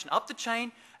information up the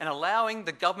chain and allowing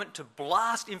the government to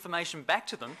blast information back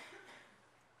to them,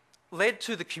 led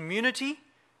to the community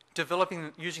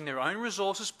developing, using their own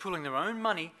resources, pooling their own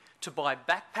money to buy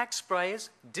backpack sprayers,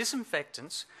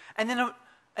 disinfectants, and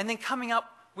then coming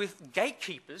up with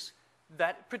gatekeepers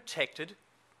that protected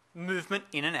movement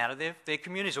in and out of their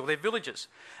communities or their villages.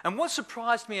 And what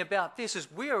surprised me about this is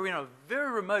we are in a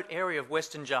very remote area of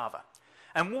Western Java.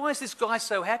 And why is this guy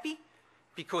so happy?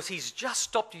 Because he's just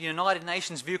stopped a United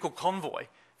Nations vehicle convoy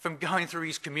from going through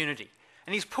his community.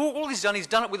 And all he's done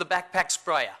it with a backpack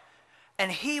sprayer.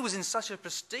 And he was in such a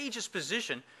prestigious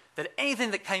position that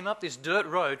anything that came up this dirt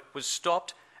road was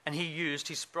stopped, and he used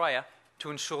his sprayer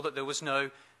to ensure that there was no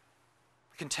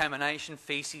contamination,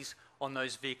 feces on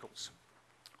those vehicles.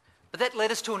 But that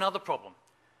led us to another problem.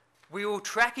 We were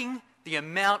tracking the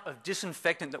amount of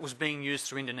disinfectant that was being used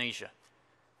through Indonesia.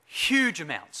 Huge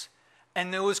amounts.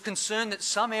 And there was concern that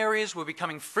some areas were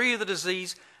becoming free of the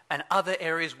disease and other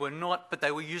areas were not, but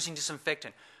they were using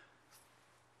disinfectant.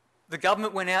 The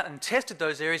government went out and tested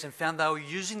those areas and found they were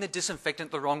using the disinfectant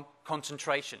the wrong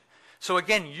concentration. So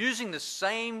again, using the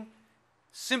same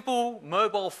simple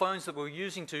mobile phones that we were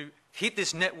using to keep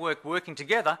this network working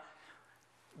together,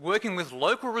 working with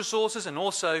local resources and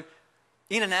also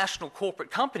international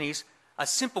corporate companies, a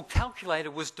simple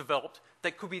calculator was developed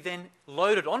that could be then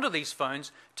loaded onto these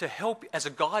phones to help as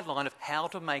a guideline of how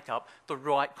to make up the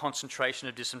right concentration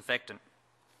of disinfectant.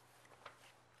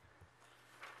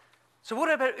 So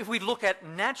what about if we look at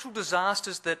natural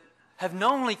disasters that have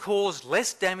not only caused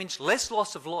less damage, less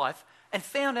loss of life, and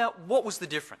found out what was the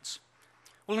difference?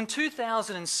 Well, in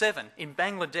 2007 in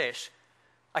Bangladesh,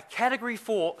 a Category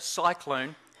 4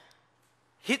 cyclone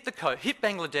hit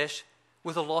Bangladesh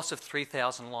with a loss of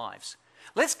 3,000 lives.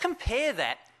 Let's compare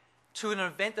that to an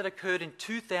event that occurred in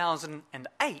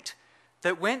 2008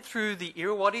 that went through the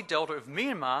Irrawaddy Delta of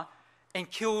Myanmar and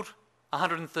killed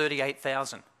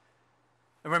 138,000.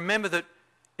 And remember that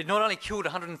it not only killed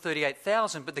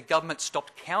 138,000, but the government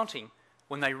stopped counting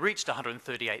when they reached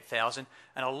 138,000,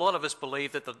 and a lot of us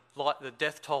believe that the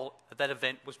death toll at that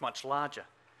event was much larger.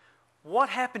 What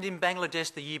happened in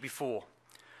Bangladesh the year before?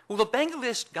 Well, the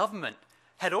Bangladesh government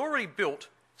had already built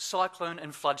cyclone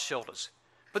and flood shelters,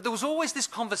 but there was always this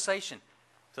conversation.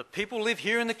 The people live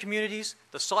here in the communities,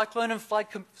 the cyclone and flood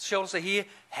shelters are here,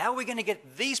 how are we going to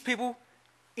get these people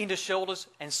into shelters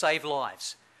and save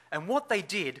lives? And what they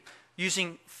did,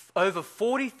 using over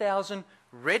 40,000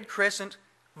 Red Crescent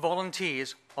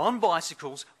volunteers on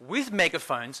bicycles with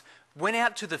megaphones, went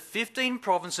out to the 15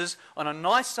 provinces on a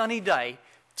nice sunny day,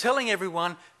 telling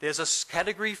everyone there's a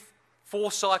Category 4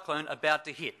 cyclone about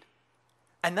to hit.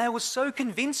 And they were so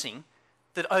convincing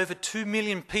that over 2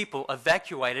 million people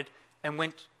evacuated and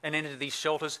went and entered these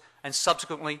shelters, and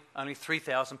subsequently only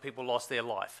 3,000 people lost their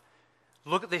life.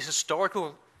 Look at these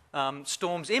historical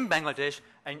storms in Bangladesh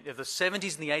and of the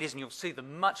 70s and the 80s, and you'll see the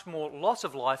much more loss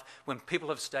of life when people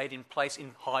have stayed in place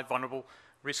in high vulnerable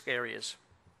risk areas.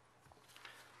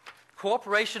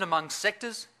 Cooperation among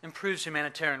sectors improves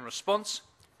humanitarian response.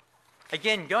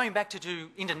 Again, going back to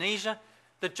Indonesia,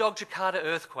 the Yogyakarta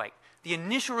earthquake. The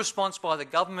initial response by the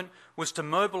government was to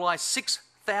mobilise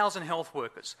 6,000 health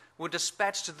workers who were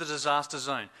dispatched to the disaster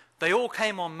zone. They all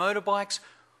came on motorbikes.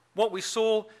 What we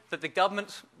saw that the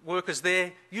government workers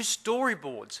there used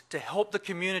storyboards to help the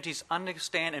communities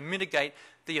understand and mitigate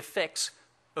the effects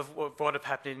of what had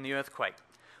happened in the earthquake.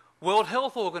 World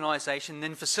Health Organization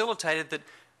then facilitated that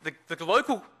the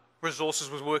local resources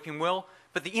was working well,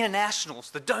 but the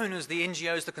internationals, the donors, the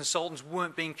NGOs, the consultants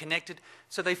weren't being connected,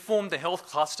 so they formed the health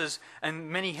clusters, and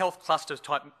many health cluster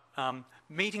type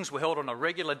meetings were held on a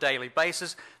regular daily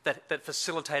basis that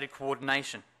facilitated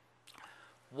coordination.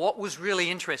 What was really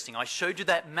interesting, I showed you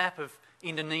that map of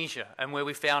Indonesia and where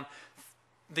we found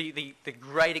the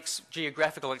great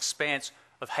geographical expanse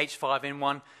of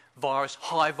H5N1 virus,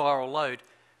 high viral load.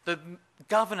 The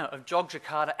governor of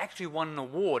Yogyakarta actually won an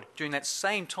award during that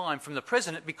same time from the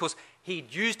president because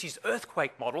he'd used his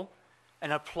earthquake model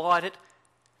and applied it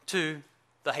to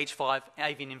the H5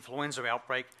 avian influenza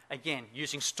outbreak, again,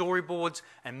 using storyboards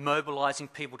and mobilising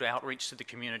people to outreach to the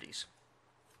communities.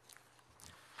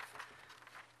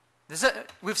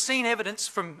 We've seen evidence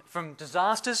from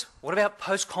disasters. What about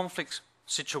post-conflict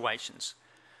situations?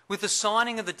 With the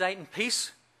signing of the Dayton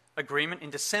Peace Agreement in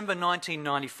December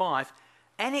 1995,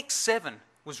 Annex 7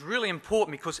 was really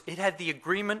important because it had the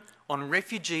agreement on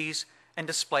refugees and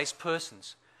displaced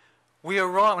persons. When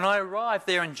I arrived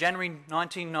there in January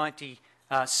 1998,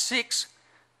 6,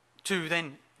 to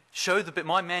then show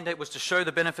my mandate was to show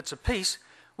the benefits of peace.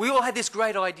 We all had this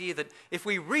great idea that if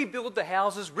we rebuild the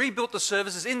houses, rebuilt the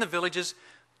services in the villages,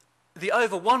 the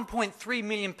over 1.3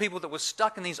 million people that were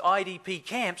stuck in these IDP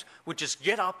camps would just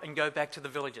get up and go back to the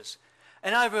villages.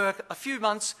 And over a few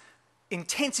months,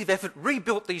 intensive effort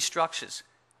rebuilt these structures.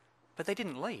 But they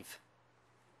didn't leave.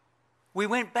 We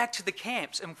went back to the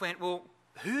camps and went, well,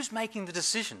 who's making the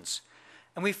decisions?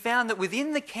 And we found that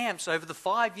within the camps over the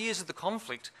 5 years of the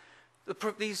conflict,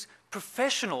 these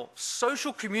professional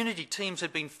social community teams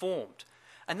had been formed.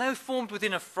 And they were formed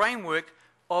within a framework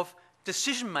of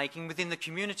decision-making within the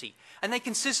community. And they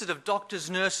consisted of doctors,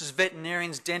 nurses,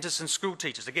 veterinarians, dentists, and school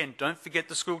teachers. Again, don't forget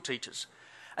the school teachers.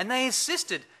 And they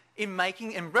assisted in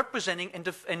making and representing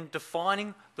and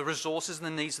defining the resources and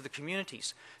the needs of the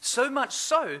communities. So much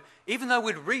so, even though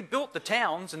we'd rebuilt the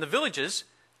towns and the villages,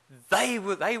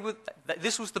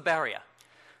 this was the barrier.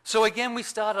 So again, we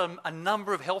started a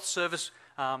number of health service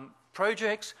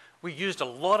projects. We used a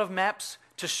lot of maps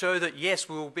to show that, yes,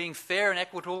 we were being fair and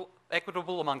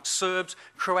equitable amongst Serbs,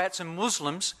 Croats, and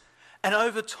Muslims. And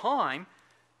over time,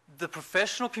 the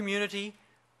professional community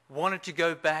wanted to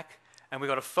go back, and we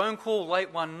got a phone call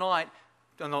late one night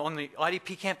on the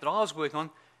IDP camp that I was working on.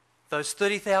 Those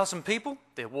 30,000 people,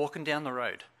 they're walking down the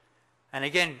road. And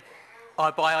again,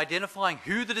 by identifying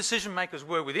who the decision makers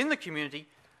were within the community,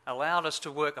 allowed us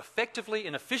to work effectively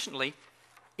and efficiently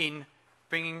in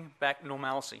bringing back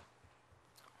normalcy.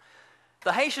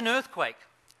 The Haitian earthquake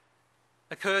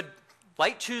occurred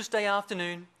late Tuesday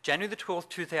afternoon, January the 12th,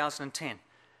 2010.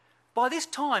 By this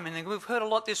time, and we've heard a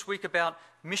lot this week about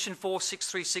Mission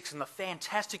 4636 and the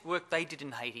fantastic work they did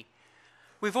in Haiti,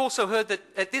 we've also heard that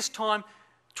at this time,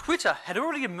 Twitter had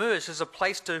already emerged as a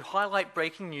place to highlight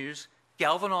breaking news,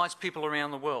 galvanise people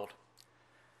around the world.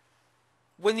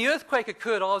 When the earthquake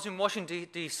occurred, I was in Washington,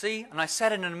 D.C., and I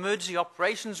sat in an emergency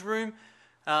operations room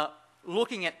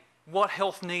looking at what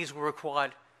health needs were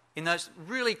required in those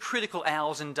really critical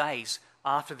hours and days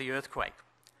after the earthquake.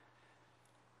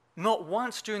 Not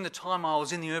once during the time I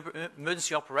was in the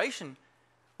emergency operation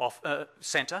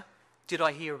centre did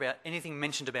I hear about anything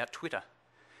mentioned about Twitter.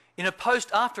 In a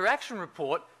post-after-action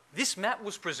report, this map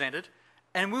was presented,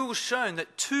 and we were shown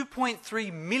that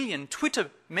 2.3 million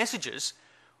Twitter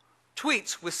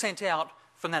tweets were sent out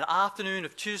from that afternoon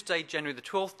of Tuesday, January the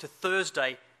 12th, to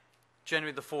Thursday,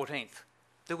 January the 14th.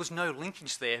 There was no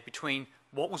linkage there between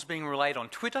what was being relayed on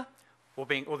Twitter or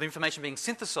the information being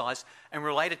synthesised and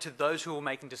related to those who were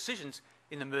making decisions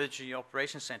in the Emergency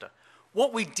Operations Centre.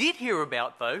 What we did hear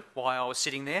about, though, while I was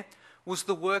sitting there, was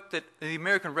the work that the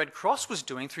American Red Cross was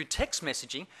doing through text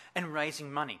messaging and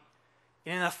raising money.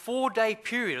 In a 4-day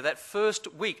period of that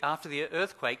first week after the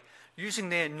earthquake, using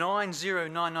their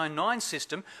 90999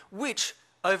 system, which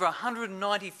over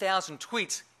 190,000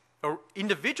 tweets, or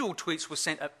individual tweets, were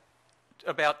sent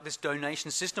about this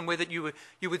donation system, where that you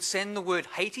would send the word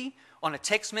Haiti on a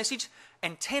text message,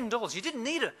 and $10, you didn't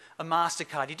need a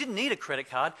MasterCard, you didn't need a credit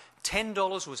card,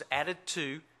 $10 was added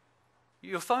to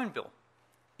your phone bill.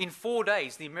 In 4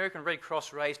 days, the American Red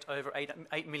Cross raised over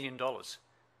 $8 million.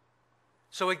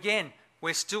 So again,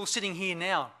 we're still sitting here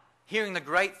now, hearing the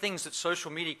great things that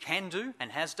social media can do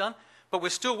and has done, but we're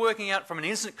still working out from an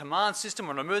incident command system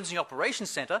or an emergency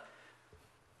operations centre,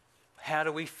 how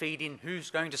do we feed in who's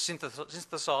going to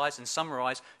synthesize and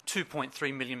summarize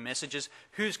 2.3 million messages,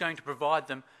 who's going to provide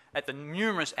them at the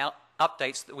numerous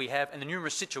updates that we have and the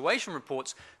numerous situation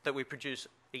reports that we produce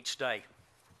each day.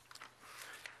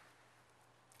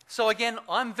 So again,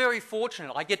 I'm very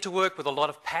fortunate. I get to work with a lot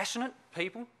of passionate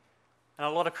people and a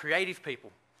lot of creative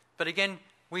people. But again,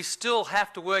 we still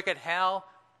have to work at how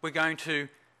we're going to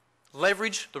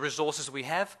leverage the resources we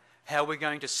have, how we're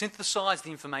going to synthesize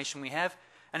the information we have,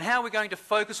 and how we're going to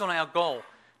focus on our goal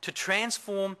to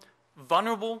transform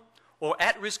vulnerable or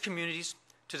at-risk communities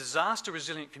to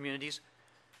disaster-resilient communities,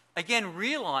 again,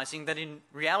 realising that in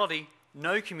reality,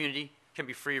 no community can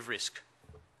be free of risk.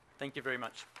 Thank you very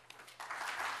much.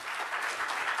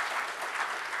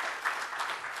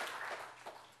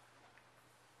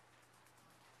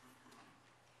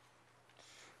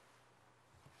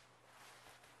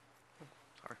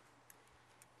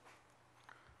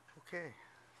 Okay,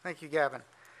 thank you, Gavin.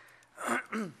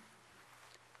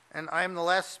 And I'm the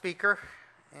last speaker,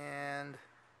 and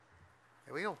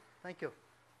there we go. Thank you.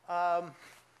 My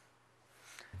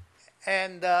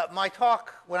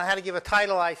talk, when I had to give a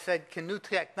title, I said, "Can new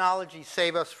technology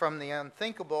save us from the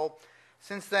unthinkable?"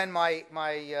 Since then, my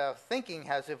thinking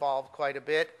has evolved quite a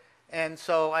bit, and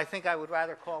so I think I would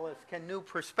rather call this, "Can new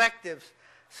perspectives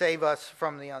save us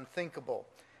from the unthinkable?"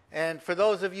 And for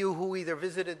those of you who either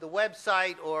visited the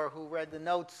website or who read the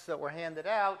notes that were handed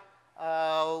out,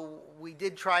 we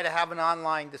did try to have an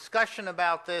online discussion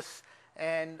about this.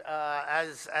 And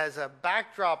as a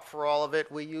backdrop for all of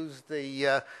it, we used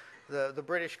the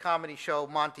British comedy show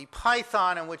Monty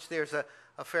Python, in which there's a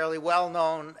fairly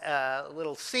well-known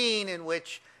little scene in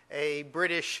which a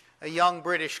young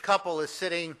British couple is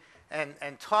sitting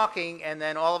and talking, and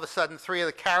then all of a sudden 3 of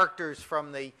the characters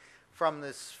from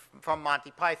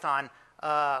Monty Python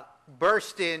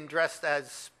burst in dressed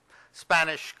as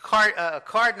Spanish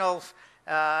cardinals,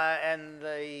 and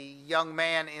the young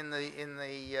man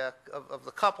of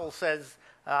the couple says,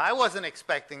 "I wasn't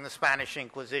expecting the Spanish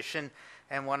Inquisition,"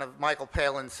 and one of Michael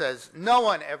Palin says, "No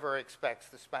one ever expects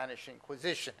the Spanish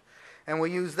Inquisition," and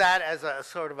we use that as a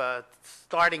sort of a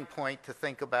starting point to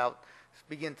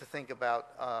begin to think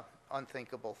about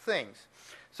unthinkable things.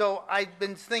 So I've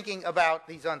been thinking about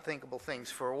these unthinkable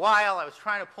things for a while. I was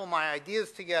trying to pull my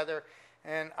ideas together,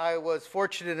 and I was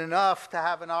fortunate enough to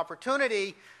have an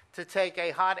opportunity to take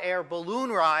a hot air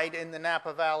balloon ride in the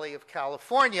Napa Valley of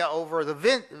California over the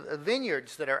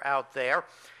vineyards that are out there.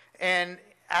 And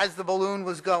as the balloon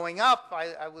was going up,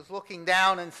 I was looking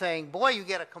down and saying, boy, you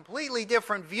get a completely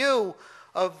different view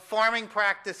of farming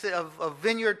practices, of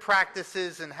vineyard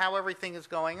practices, and how everything is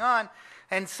going on.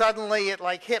 And suddenly it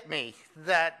hit me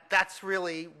that that's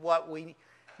really what we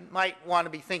might want to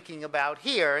be thinking about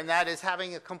here, and that is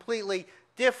having a completely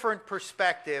different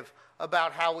perspective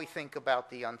about how we think about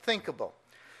the unthinkable.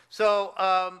 So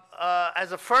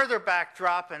as a further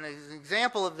backdrop and as an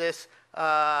example of this,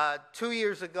 2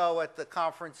 years ago at the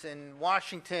conference in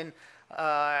Washington,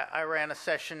 I ran a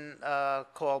session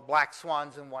called Black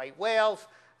Swans and White Whales.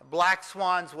 Black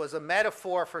swans was a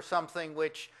metaphor for something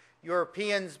which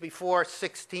Europeans before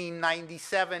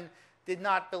 1697 did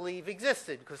not believe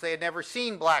existed, because they had never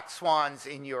seen black swans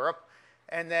in Europe.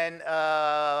 And then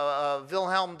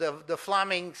Wilhelm de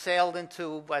Vlaming sailed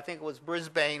into, I think it was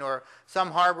Brisbane or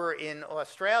some harbor in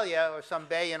Australia or some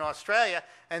bay in Australia,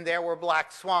 and there were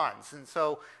black swans. And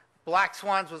so black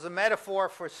swans was a metaphor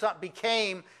for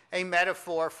became a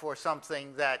metaphor for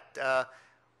something that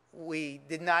we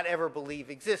did not ever believe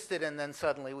existed, and then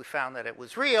suddenly we found that it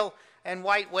was real. And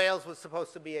white whales was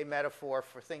supposed to be a metaphor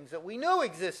for things that we knew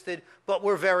existed, but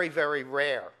were very, very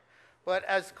rare. But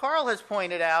as Carl has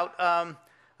pointed out,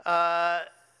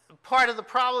 part of the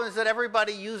problem is that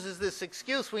everybody uses this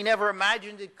excuse. We never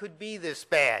imagined it could be this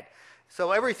bad.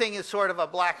 So everything is sort of a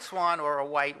black swan or a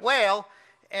white whale.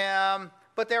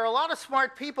 But there are a lot of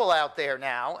smart people out there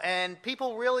now, and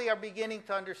people really are beginning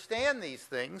to understand these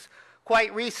things.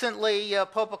 Quite recently,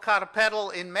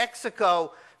 Popocatépetl in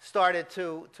Mexico started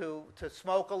to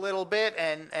smoke a little bit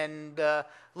and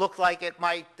looked like it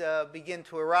might begin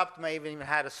to erupt, may have even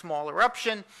had a small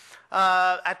eruption.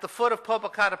 At the foot of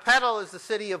Popocatépetl is the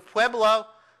city of Pueblo,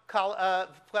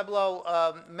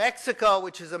 Mexico,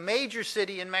 which is a major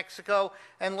city in Mexico,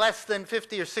 and less than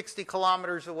 50 or 60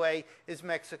 kilometers away is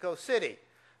Mexico City.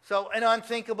 So an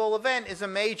unthinkable event is a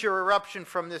major eruption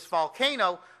from this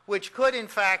volcano, which could in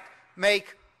fact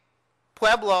make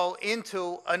Pueblo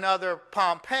into another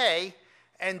Pompeii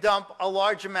and dump a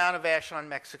large amount of ash on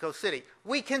Mexico City.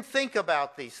 We can think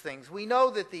about these things. We know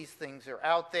that these things are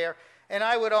out there. And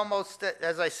I would almost,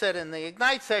 as I said in the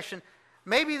Ignite session,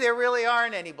 maybe there really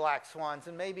aren't any black swans,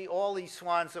 and maybe all these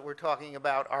swans that we're talking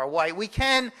about are white.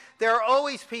 There are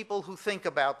always people who think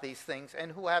about these things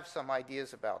and who have some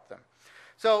ideas about them.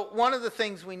 So one of the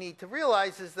things we need to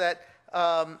realize is that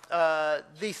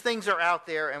these things are out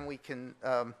there, and we can,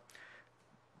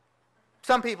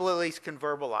 some people at least can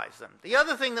verbalize them. The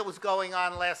other thing that was going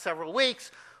on the last several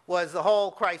weeks was the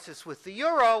whole crisis with the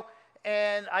euro,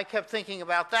 and I kept thinking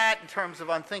about that in terms of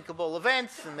unthinkable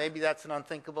events, and maybe that's an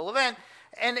unthinkable event,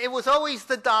 and it was always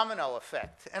the domino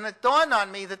effect. And it dawned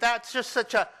on me that that's just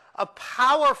such a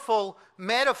powerful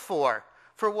metaphor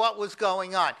for what was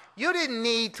going on. You didn't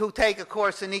need to take a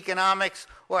course in economics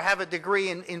or have a degree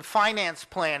in finance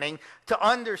planning to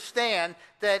understand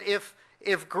that if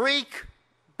Greek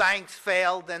banks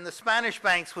failed, then the Spanish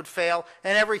banks would fail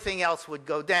and everything else would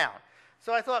go down.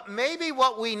 So I thought maybe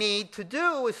what we need to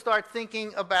do is start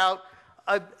thinking about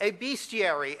a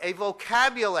bestiary, a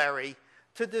vocabulary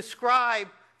to describe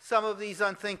some of these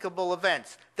unthinkable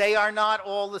events. They are not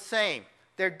all the same.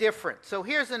 They're different. So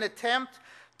here's an attempt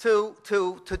to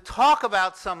talk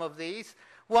about some of these.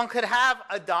 One could have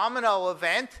a domino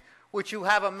event, which you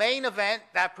have a main event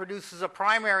that produces a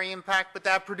primary impact, but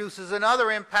that produces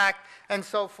another impact, and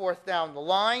so forth down the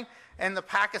line. And the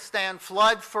Pakistan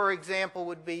flood, for example,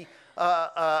 would be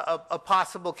a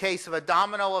possible case of a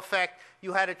domino effect.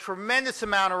 You had a tremendous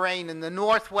amount of rain in the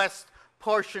northwest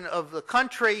portion of the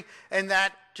country, and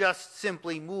that just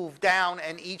simply moved down,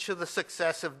 and each of the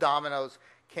successive dominoes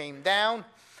came down.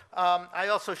 I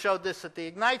also showed this at the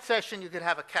Ignite session. You could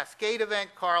have a cascade event.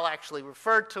 Carl actually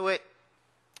referred to it.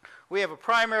 We have a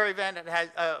primary event, and has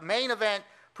a main event,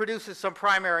 produces some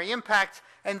primary impacts,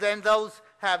 and then those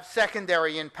have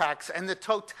secondary impacts, and the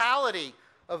totality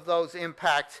of those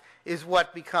impacts is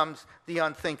what becomes the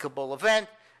unthinkable event.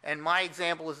 And my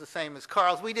example is the same as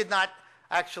Carl's. We did not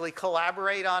actually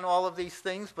collaborate on all of these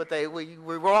things, but we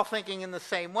were all thinking in the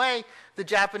same way. The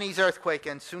Japanese earthquake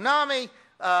and tsunami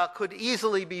could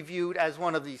easily be viewed as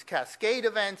one of these cascade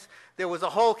events. There was a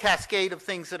whole cascade of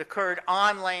things that occurred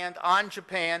on land, on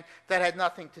Japan, that had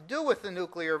nothing to do with the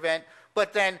nuclear event,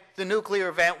 but then the nuclear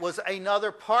event was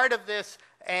another part of this,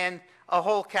 and a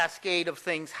whole cascade of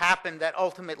things happened that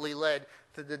ultimately led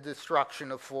to the destruction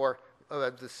of 4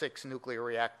 of the 6 nuclear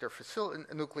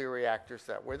reactors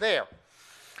that were there.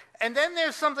 And then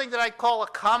there's something that I call a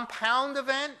compound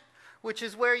event, which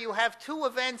is where you have 2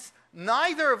 events,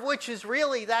 neither of which is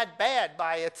really that bad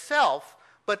by itself,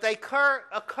 but they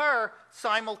occur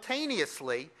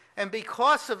simultaneously, and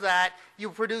because of that, you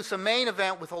produce a main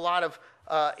event with a lot of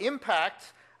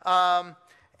impact.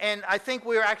 And I think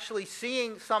we're actually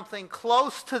seeing something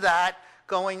close to that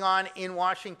going on in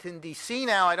Washington, D.C.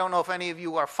 now. I don't know if any of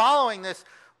you are following this,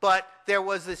 but there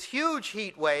was this huge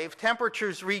heat wave,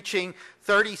 temperatures reaching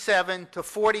 37 to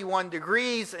 41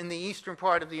 degrees in the eastern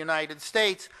part of the United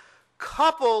States,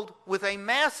 coupled with a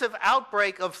massive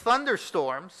outbreak of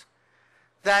thunderstorms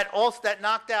that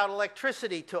knocked out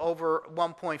electricity to over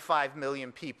 1.5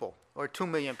 million people, or 2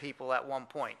 million people at one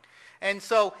point. And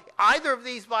so either of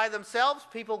these by themselves,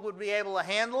 people would be able to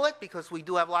handle it because we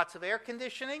do have lots of air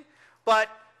conditioning, but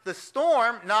the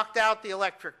storm knocked out the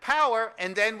electric power,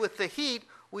 and then with the heat,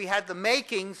 we had the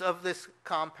makings of this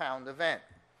compound event.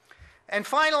 And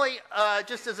finally,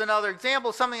 just as another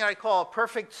example, something I call a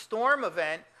perfect storm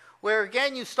event, where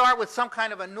again you start with some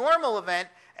kind of a normal event,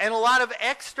 and a lot of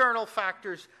external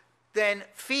factors then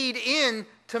feed in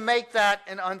to make that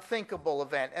an unthinkable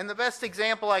event. And the best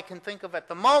example I can think of at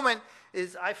the moment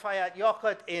is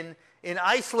Eyjafjallajökull in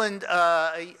Iceland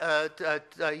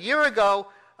a year ago,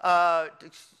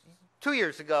 2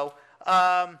 years ago,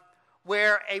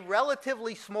 where a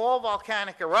relatively small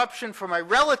volcanic eruption from a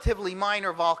relatively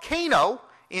minor volcano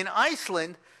in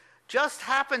Iceland just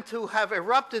happened to have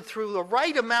erupted through the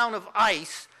right amount of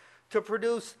ice to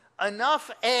produce enough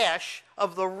ash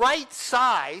of the right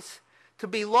size to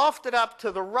be lofted up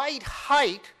to the right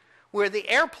height where the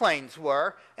airplanes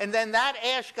were, and then that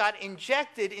ash got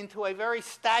injected into a very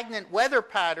stagnant weather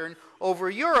pattern over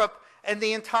Europe, and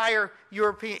the entire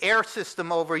European air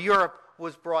system over Europe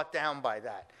was brought down by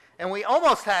that. And we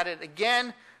almost had it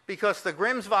again because the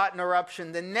Grimsvatn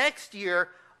eruption the next year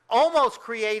almost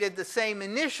created the same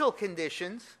initial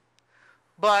conditions,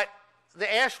 but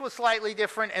the ash was slightly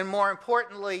different, and more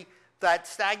importantly, that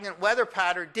stagnant weather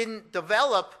pattern didn't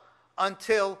develop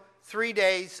until 3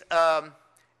 days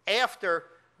after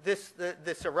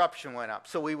this eruption went up.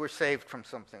 So we were saved from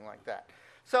something like that.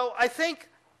 So I think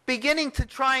beginning to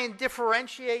try and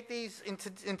differentiate these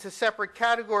into separate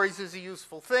categories is a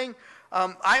useful thing.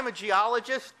 I'm a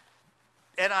geologist,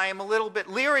 and I am a little bit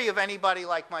leery of anybody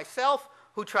like myself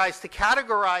who tries to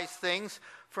categorize things.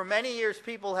 For many years,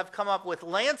 people have come up with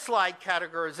landslide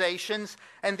categorizations,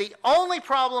 and the only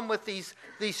problem with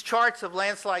these charts of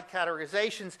landslide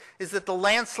categorizations is that the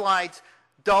landslides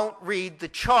don't read the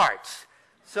charts.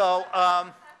 So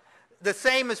the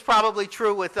same is probably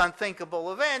true with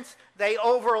unthinkable events. They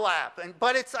overlap.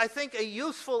 But it's, I think, a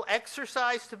useful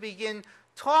exercise to begin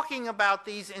talking about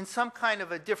these in some kind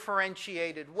of a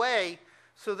differentiated way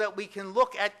so that we can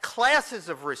look at classes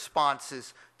of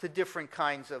responses to different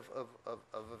kinds of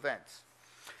events.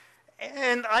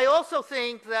 And I also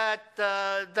think that,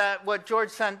 that what George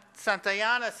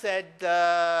Santayana said,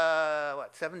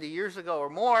 70 years ago or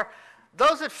more,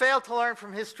 those that fail to learn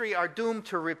from history are doomed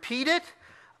to repeat it.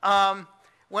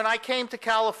 When I came to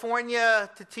California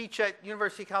to teach at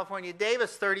University of California,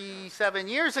 Davis 37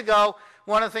 years ago,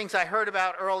 one of the things I heard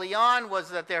about early on was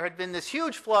that there had been this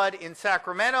huge flood in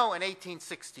Sacramento in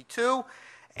 1862,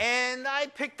 and I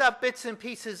picked up bits and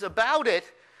pieces about it,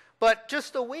 but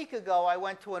just a week ago I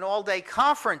went to an all-day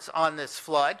conference on this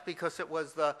flood because it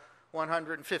was the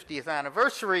 150th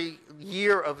anniversary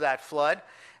year of that flood,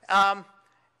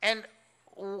 and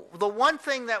the one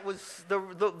thing that was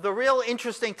the real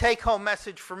interesting take-home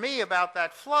message for me about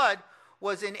that flood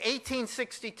was in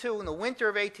 1862, in the winter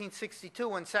of 1862,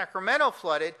 when Sacramento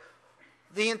flooded,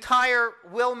 the entire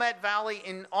Willamette Valley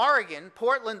in Oregon,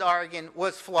 Portland, Oregon,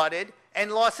 was flooded,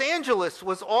 and Los Angeles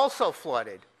was also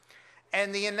flooded.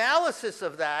 And the analysis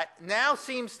of that now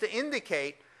seems to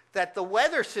indicate that the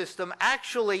weather system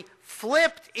actually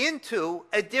flipped into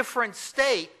a different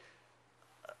state,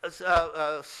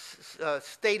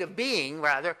 state of being,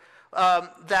 rather,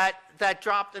 that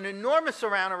dropped an enormous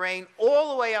amount of rain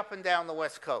all the way up and down the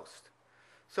West Coast.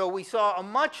 So we saw a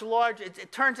much larger,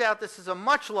 it turns out this is a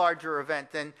much larger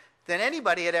event than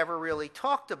anybody had ever really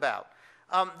talked about.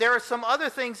 There are some other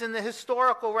things in the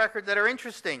historical record that are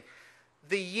interesting.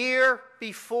 The year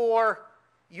before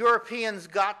Europeans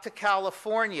got to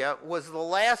California was the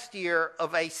last year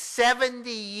of a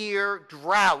 70-year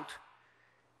drought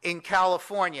in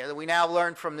California that we now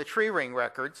learn from the tree ring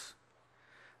records.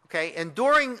 Okay, and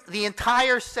during the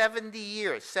entire 70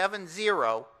 years,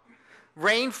 7-0,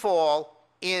 rainfall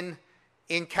in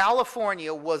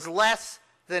California was less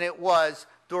than it was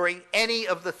during any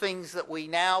of the things that we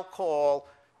now call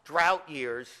drought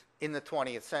years in the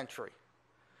 20th century.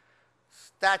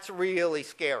 That's really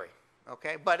scary,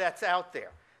 okay? But that's out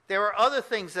there. There are other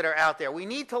things that are out there. We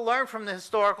need to learn from the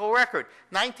historical record.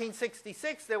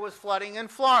 1966, there was flooding in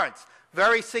Florence.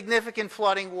 Very significant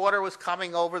flooding. Water was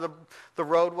coming over the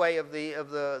roadway of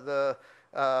the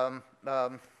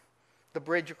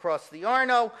bridge across the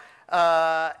Arno.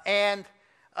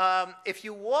 If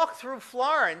you walk through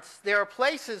Florence, there are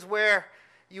places where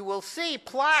you will see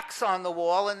plaques on the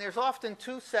wall, and there's often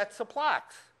two sets of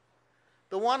plaques.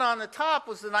 The one on the top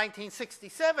was the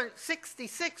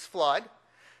 1966 flood.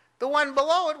 The one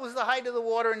below it was the height of the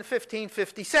water in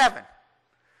 1557.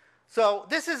 So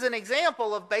this is an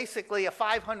example of basically a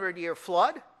 500-year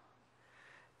flood.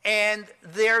 And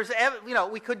there's, you know,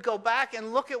 we could go back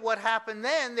and look at what happened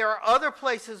then. There are other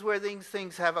places where these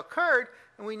things have occurred,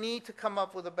 and we need to come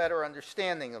up with a better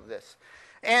understanding of this.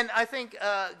 And I think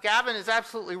Gavin is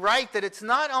absolutely right that it's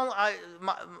not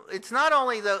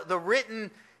only the written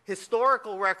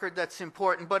historical record that's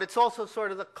important, but it's also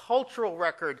sort of the cultural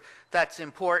record that's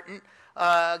important.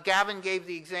 Gavin gave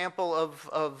the example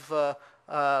of the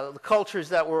cultures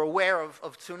that were aware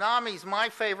of tsunamis. My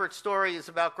favorite story is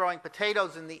about growing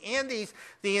potatoes in the Andes.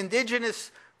 The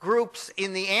indigenous groups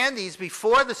in the Andes,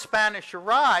 before the Spanish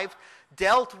arrived,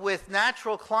 dealt with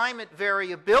natural climate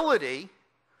variability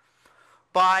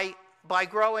by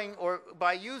growing or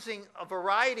by using a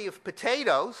variety of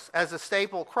potatoes as a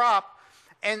staple crop.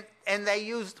 And they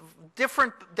used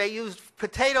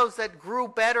potatoes that grew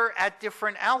better at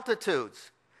different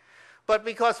altitudes. But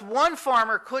because one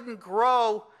farmer couldn't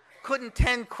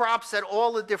tend crops at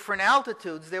all the different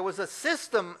altitudes, there was a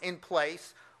system in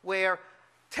place where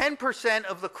 10%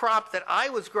 of the crop that I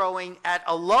was growing at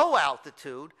a low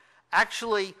altitude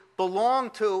actually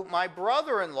belonged to my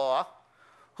brother-in-law,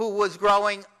 who was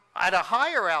growing at a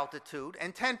higher altitude,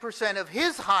 and 10% of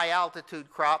his high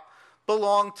altitude crop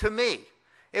belonged to me.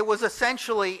 It was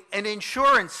essentially an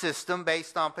insurance system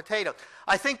based on potatoes.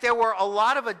 I think there were a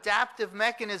lot of adaptive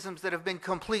mechanisms that have been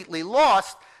completely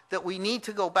lost that we need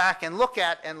to go back and look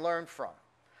at and learn from.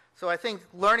 So I think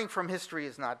learning from history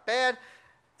is not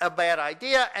a bad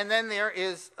idea. And then there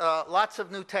is lots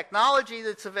of new technology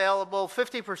that's available.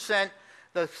 50%,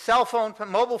 the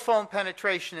mobile phone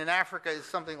penetration in Africa is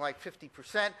something like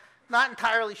 50%. Not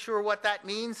entirely sure what that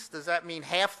means. Does that mean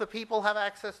half the people have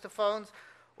access to phones?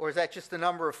 Or is that just the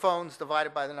number of phones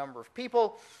divided by the number of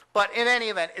people? But in any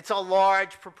event, it's a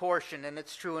large proportion, and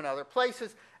it's true in other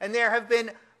places. And there have been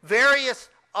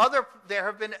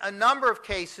a number of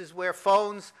cases where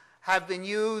phones have been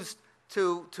used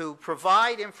to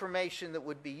provide information that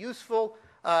would be useful.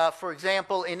 For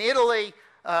example, in Italy,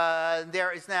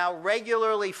 there is now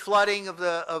regularly flooding of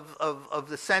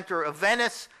the center of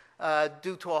Venice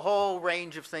due to a whole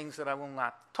range of things that I will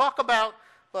not talk about.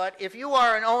 But if you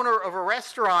are an owner of a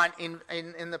restaurant in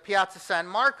the Piazza San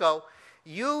Marco,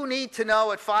 you need to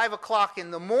know at 5 o'clock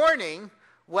in the morning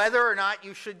whether or not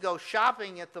you should go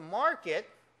shopping at the market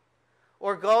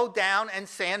or go down and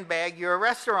sandbag your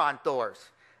restaurant doors.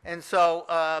 And so,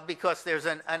 because there's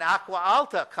an acqua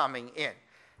alta coming in.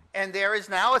 And there is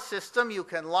now a system you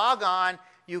can log on,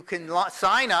 you can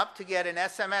sign up to get an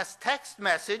SMS text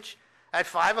message at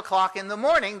 5 o'clock in the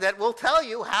morning that will tell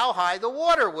you how high the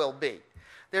water will be.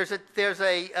 There's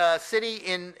a city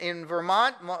in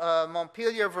Vermont,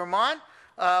 Montpelier, Vermont,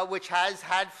 which has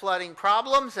had flooding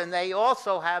problems, and they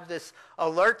also have this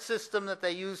alert system that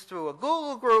they use through a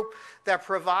Google group that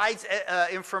provides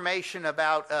information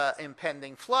about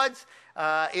impending floods.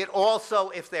 It also,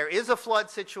 if there is a flood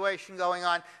situation going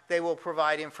on, they will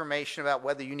provide information about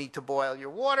whether you need to boil your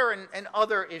water and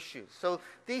other issues. So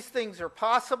these things are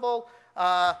possible.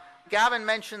 Gavin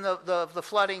mentioned the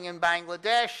flooding in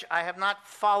Bangladesh. I have not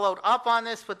followed up on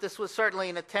this, but this was certainly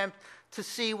an attempt to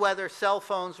see whether cell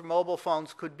phones or mobile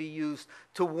phones could be used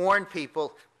to warn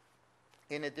people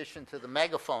in addition to the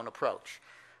megaphone approach.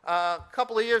 A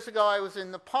couple of years ago, I was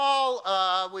in Nepal.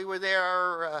 We were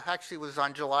there, actually it was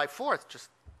on July 4th, just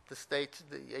this date,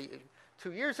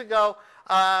 2 years ago.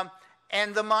 And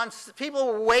people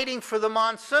were waiting for the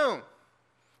monsoon.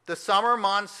 The summer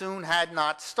monsoon had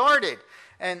not started.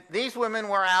 And these women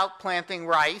were out planting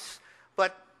rice,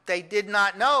 but they did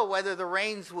not know whether the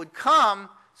rains would come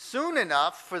soon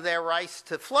enough for their rice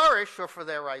to flourish or for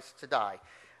their rice to die.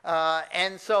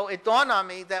 And so it dawned on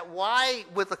me that why,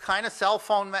 with the kind of cell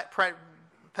phone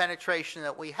penetration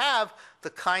that we have, the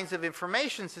kinds of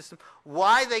information system,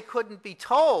 why they couldn't be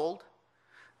told,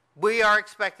 we are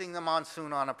expecting the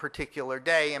monsoon on a particular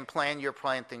day and plan your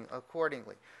planting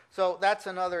accordingly. So that's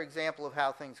another example of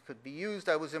how things could be used.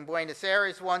 I was in Buenos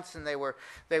Aires once, and they were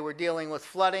dealing with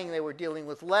flooding, they were dealing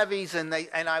with levees, and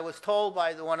I was told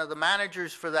by one of the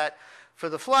managers for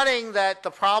the flooding that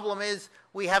the problem is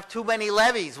we have too many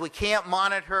levees. We can't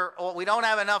monitor, or we don't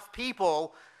have enough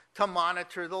people to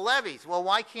monitor the levees. Well,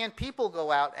 why can't people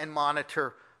go out and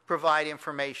provide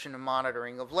information and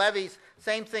monitoring of levees?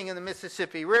 Same thing in the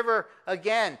Mississippi River.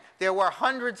 Again, there were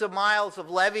hundreds of miles of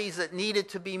levees that needed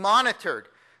to be monitored.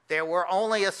 There were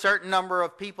only a certain number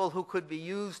of people who could be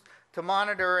used to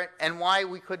monitor it, and why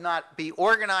we could not be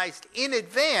organized in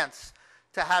advance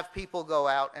to have people go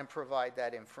out and provide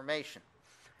that information.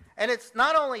 And it's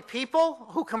not only people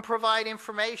who can provide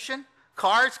information,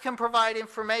 cars can provide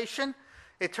information.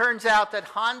 It turns out that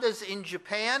Hondas in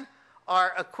Japan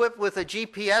are equipped with a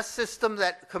GPS system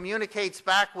that communicates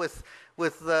back with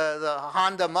the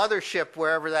Honda mothership,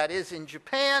 wherever that is in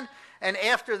Japan. And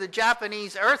after the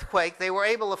Japanese earthquake, they were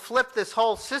able to flip this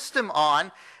whole system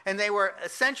on, and they were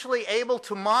essentially able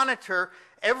to monitor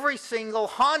every single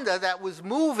Honda that was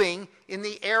moving in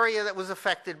the area that was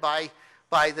affected by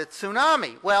the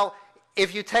tsunami. Well,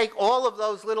 if you take all of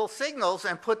those little signals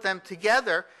and put them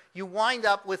together, you wind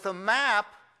up with a map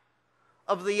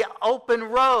of the open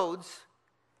roads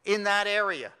in that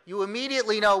area. You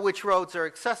immediately know which roads are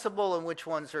accessible and which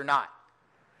ones are not.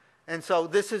 And so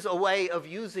this is a way of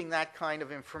using that kind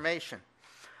of information.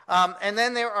 And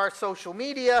then there are social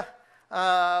media.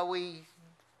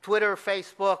 Twitter,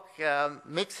 Facebook,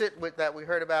 Mixit that we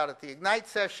heard about at the Ignite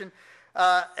session.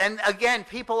 And again,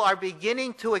 people are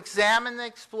beginning to examine and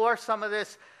explore some of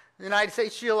this. The United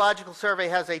States Geological Survey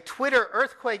has a Twitter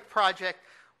earthquake project.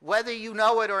 Whether you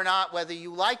know it or not, whether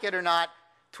you like it or not,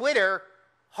 Twitter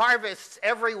harvests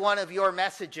every one of your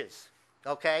messages.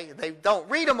 Okay, they don't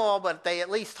read them all, but they at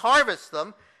least harvest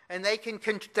them, and they can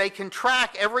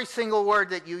track every single word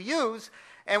that you use.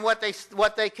 And what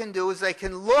they can do is they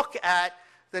can look at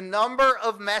the number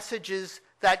of messages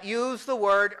that use the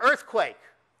word earthquake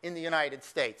in the United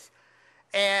States.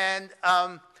 And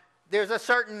there's a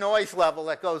certain noise level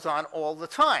that goes on all the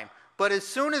time. But as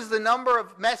soon as the number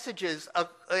of messages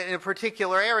in a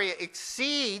particular area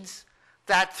exceeds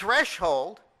that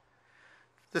threshold,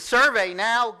 the survey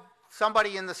now,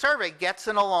 somebody in the survey gets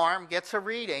an alarm, gets a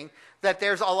reading that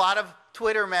there's a lot of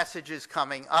Twitter messages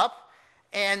coming up.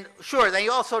 And sure, they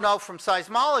also know from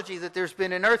seismology that there's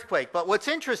been an earthquake. But what's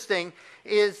interesting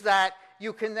is that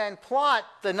you can then plot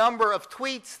the number of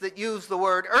tweets that use the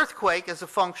word earthquake as a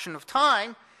function of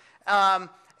time.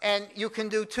 And you can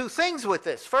do two things with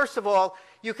this. First of all,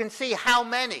 you can see how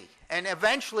many. And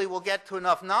eventually we'll get to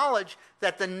enough knowledge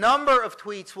that the number of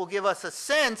tweets will give us a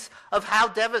sense of how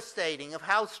devastating, of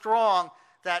how strong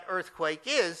that earthquake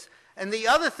is. And the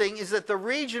other thing is that the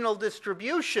regional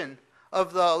distribution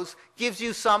of those gives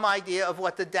you some idea of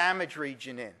what the damage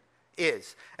region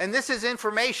is. And this is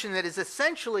information that is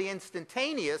essentially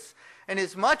instantaneous and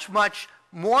is much, much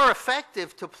more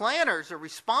effective to planners or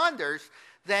responders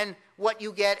than what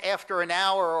you get after an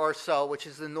hour or so, which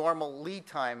is the normal lead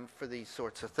time for these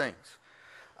sorts of things.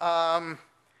 And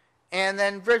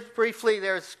then briefly,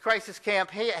 there's Crisis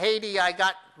Camp Haiti. I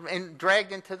got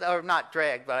dragged into, or not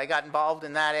dragged, but I got involved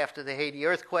in that after the Haiti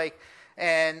earthquake.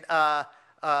 And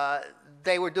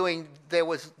they were doing, there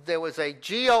was a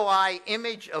GOI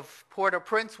image of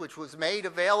Port-au-Prince, which was made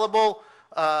available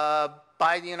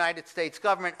by the United States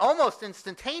government almost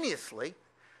instantaneously.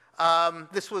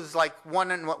 This was like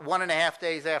one and a half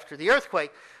days after the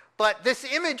earthquake. But this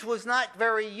image was not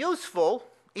very useful,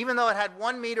 even though it had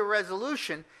 1 meter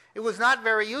resolution. It was not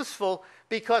very useful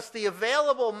because the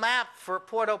available map for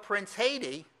Port-au-Prince,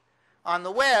 Haiti, on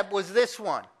the web was this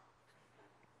one.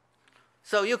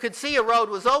 So you could see a road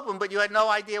was open, but you had no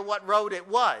idea what road it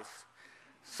was.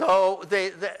 So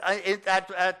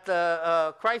at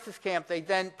the crisis camp, they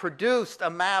then produced a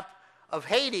map of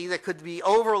Haiti that could be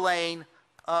overlain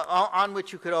on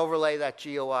which you could overlay that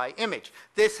GUI image.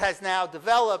 This has now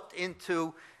developed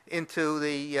into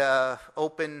the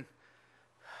open,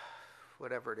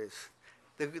 whatever it is,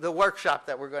 the workshop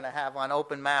that we're going to have on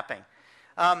open mapping.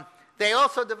 They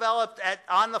also developed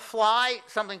on the fly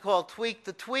something called Tweak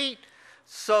the Tweet,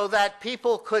 so that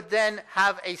people could then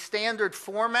have a standard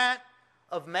format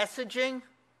of messaging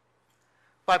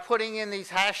by putting in these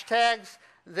hashtags.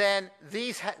 Then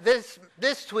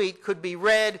this tweet could be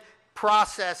read,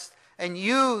 processed, and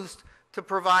used to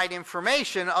provide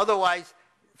information. Otherwise,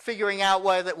 figuring out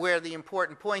where the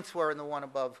important points were, and the one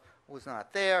above was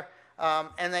not there.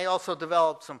 And they also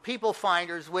developed some people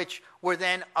finders, which were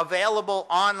then available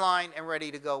online and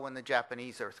ready to go when the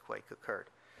Japanese earthquake occurred.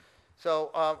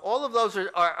 So all of those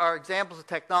are examples of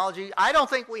technology. I don't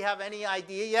think we have any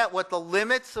idea yet what the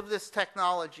limits of this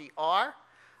technology are,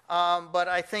 but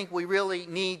I think we really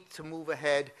need to move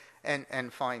ahead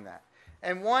and find that.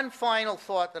 And one final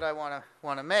thought that I want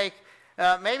to make,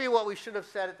 maybe what we should have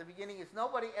said at the beginning is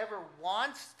nobody ever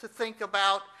wants to think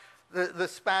about the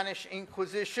Spanish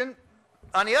Inquisition.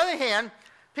 On the other hand,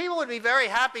 people would be very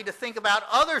happy to think about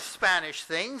other Spanish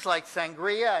things like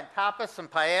sangria and tapas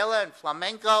and paella and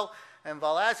flamenco and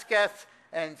Velázquez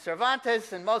and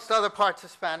Cervantes and most other parts of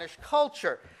Spanish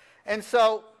culture. And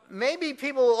so maybe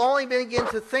people will only begin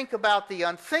to think about the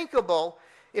unthinkable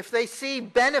if they see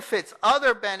benefits,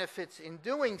 other benefits in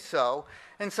doing so.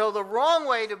 And so the wrong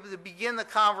way to begin the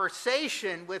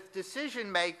conversation with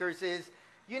decision makers is,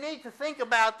 you need to think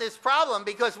about this problem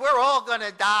because we're all going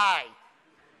to die.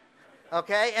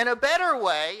 Okay? And a better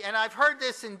way, and I've heard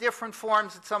this in different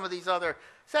forms at some of these other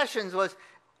sessions, was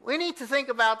we need to think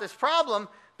about this problem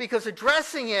because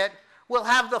addressing it will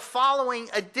have the following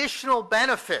additional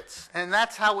benefits. And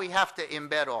that's how we have to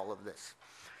embed all of this.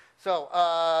 So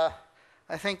I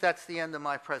think that's the end of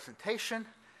my presentation.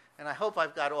 And I hope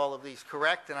I've got all of these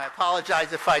correct. And I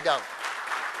apologize if I don't.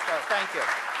 So thank you.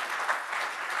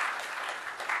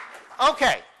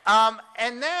 Okay.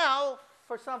 And now,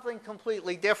 for something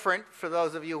completely different, for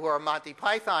those of you who are Monty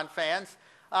Python fans,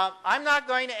 I'm not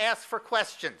going to ask for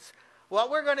questions. What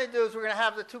we're going to do is we're going to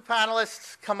have the two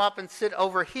panelists come up and sit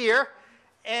over here.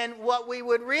 And what we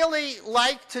would really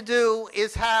like to do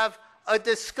is have a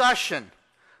discussion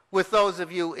with those of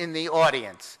you in the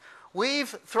audience. We've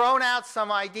thrown out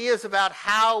some ideas about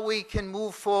how we can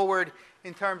move forward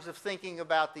in terms of thinking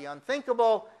about the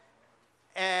unthinkable.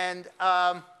 And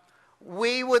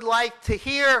we would like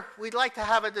to we'd like to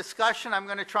have a discussion. I'm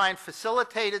going to try and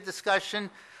facilitate a discussion.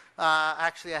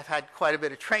 Actually, I've had quite a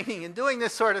bit of training in doing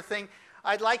this sort of thing.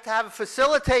 I'd like to have a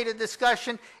facilitated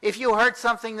discussion. If you heard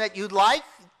something that you'd like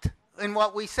in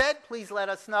what we said, please let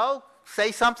us know.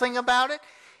 Say something about it.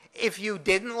 If you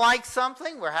didn't like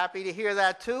something, we're happy to hear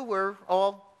that too. We're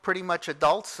all pretty much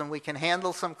adults and we can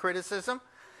handle some criticism.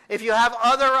 If you have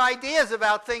other ideas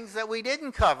about things that we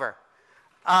didn't cover,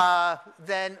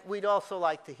 then we'd also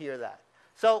like to hear that.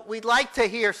 So we'd like to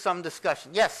hear some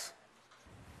discussion. Yes?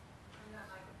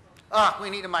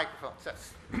 We need a microphone.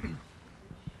 Yes.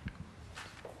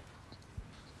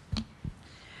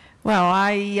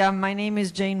 Well, my name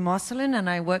is Jane Mosselin, and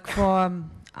I work for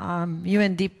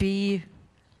UNDP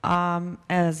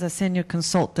as a senior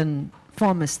consultant,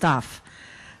 former staff.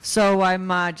 So I'm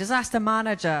a disaster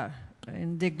manager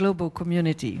in the global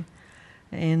community,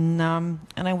 and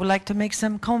I would like to make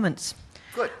some comments.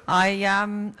 Good.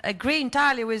 I agree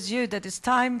entirely with you that it's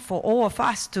time for all of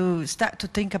us to start to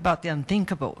think about the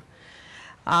unthinkable.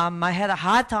 I had a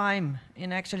hard time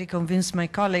in actually convince my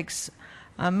colleagues.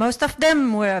 Most of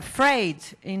them were afraid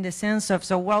in the sense of,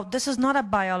 so, well, this is not a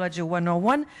biology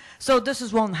 101, so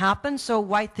this won't happen, so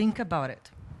why think about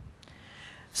it?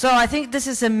 So I think this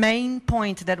is a main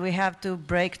point that we have to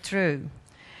break through.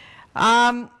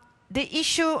 The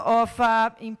issue of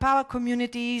empower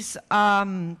communities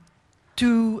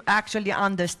to actually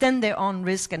understand their own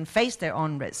risk and face their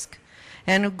own risk,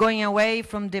 and going away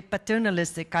from the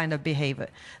paternalistic kind of behavior,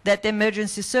 that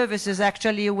emergency services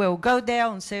actually will go there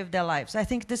and save their lives. I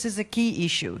think this is a key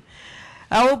issue.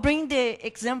 I will bring the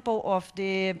example of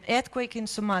the earthquake in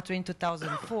Sumatra in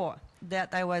 2004, that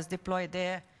I was deployed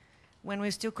there when we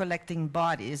were still collecting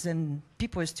bodies and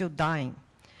people were still dying.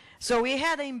 So we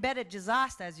had an embedded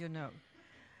disaster, as you know.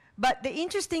 But the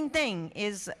interesting thing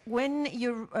is when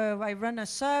I run a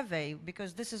survey,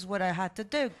 because this is what I had to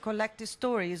do, collect the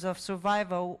stories of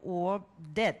survival or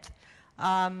death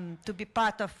to be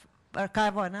part of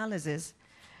archival analysis.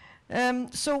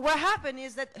 So what happened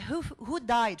is that who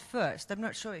died first? I'm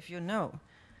not sure if you know.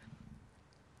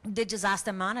 The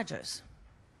disaster managers.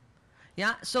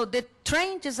 Yeah, so the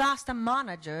trained disaster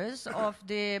managers of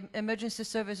the emergency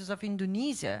services of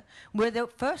Indonesia were the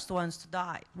first ones to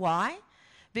die. Why?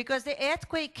 Because the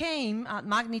earthquake came at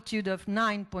magnitude of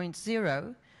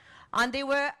 9.0, and they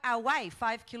were away,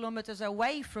 5 kilometers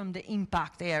away from the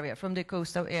impact area, from the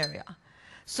coastal area.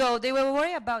 So they were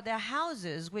worried about their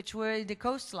houses, which were in the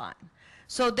coastline.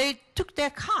 So they took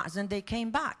their cars and they came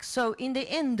back. So in the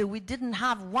end, we didn't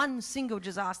have one single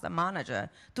disaster manager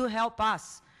to help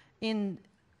us in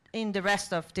the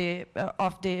rest of the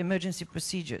emergency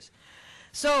procedures.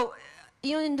 So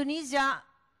Indonesia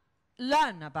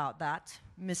learned about that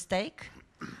mistake,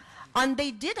 and they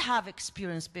did have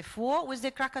experience before with the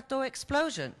Krakatoa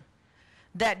explosion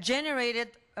that generated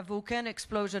a volcanic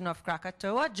explosion of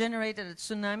Krakatoa, generated a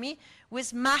tsunami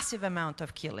with massive amount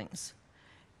of killings.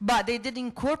 But they did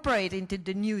incorporate into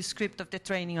the new script of the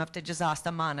training of the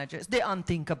disaster managers, the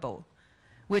unthinkable,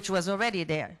 which was already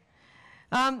there.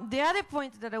 The other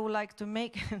point that I would like to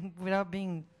make, without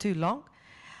being too long,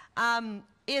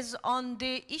 is on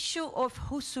the issue of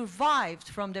who survived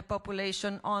from the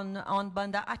population on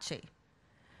Banda Aceh.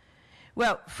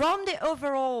 Well, from the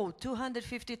overall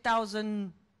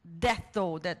 250,000 death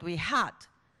toll that we had,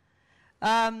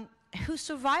 who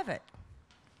survived it?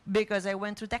 Because I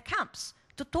went to the camps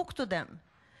to talk to them.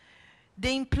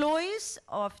 The employees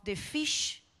of the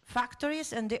fish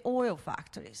factories and the oil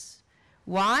factories.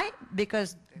 Why?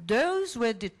 Because those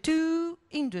were the two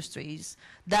industries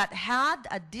that had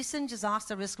a decent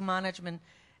disaster risk management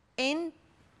in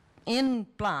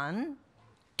plan,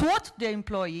 taught the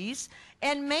employees,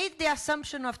 and made the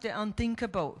assumption of the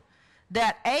unthinkable,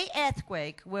 that an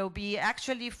earthquake will be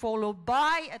actually followed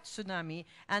by a tsunami,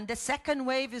 and the second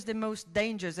wave is the most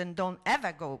dangerous, and don't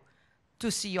ever go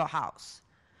to see your house.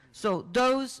 So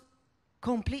those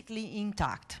completely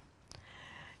intact.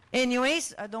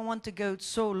 Anyways, I don't want to go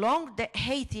so long. The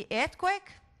Haiti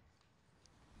earthquake.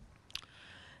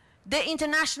 The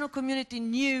international community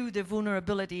knew the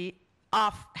vulnerability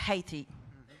of Haiti.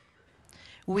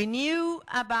 We knew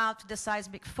about the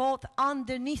seismic fault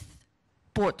underneath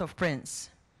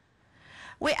Port-au-Prince.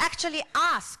 We actually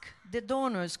asked the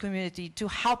donors community to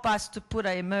help us to put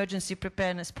our emergency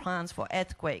preparedness plans for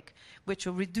earthquake, which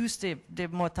will reduce the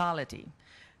mortality,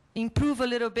 improve a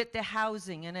little bit the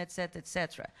housing, and et cetera, et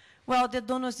cetera. Well, the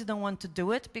donors didn't want to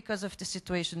do it because of the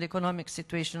situation, the economic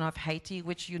situation of Haiti,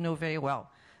 which you know very well,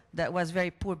 that was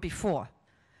very poor before.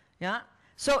 Yeah?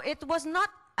 So it was not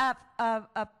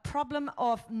a problem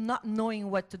of not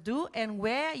knowing what to do and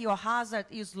where your hazard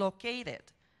is located.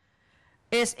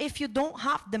 Is if you don't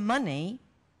have the money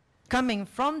coming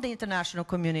from the international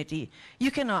community,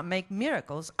 you cannot make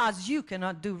miracles, as you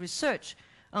cannot do research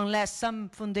unless some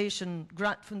foundation,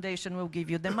 grant foundation will give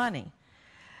you the money.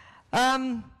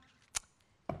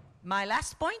 My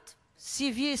last point,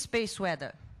 severe space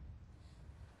weather,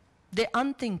 the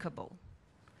unthinkable.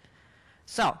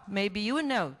 So maybe you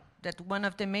know that one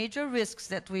of the major risks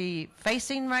that we're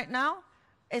facing right now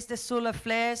is the solar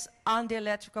flares on the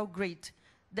electrical grid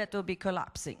that will be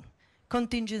collapsing.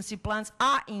 Contingency plans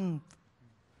are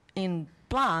in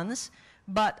plans,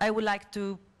 but I would like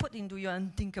to put into your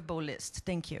unthinkable list.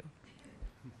 Thank you.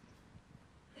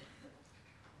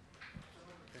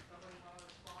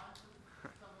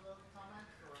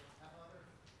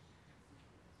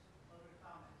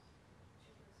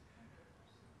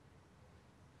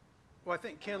 Well, I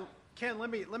think Ken, let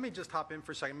me just hop in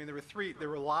for a second. I mean, there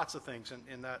were lots of things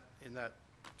in that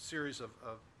series of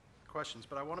questions,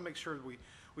 but I want to make sure that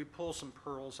we pull some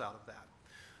pearls out of that.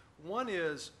 One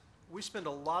is, we spend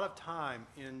a lot of time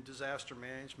in disaster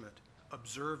management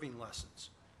observing lessons,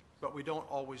 but we don't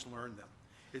always learn them.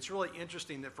 It's really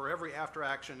interesting that for every after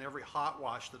action, every hot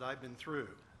wash that I've been through,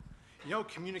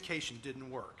 communication didn't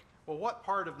work. Well, what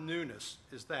part of newness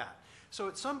is that? So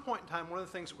at some point in time, one of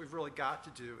the things that we've really got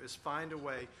to do is find a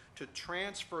way to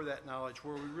transfer that knowledge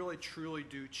where we really truly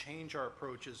do change our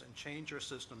approaches and change our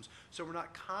systems so we're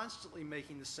not constantly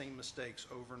making the same mistakes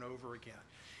over and over again.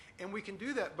 And we can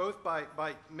do that both by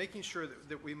making sure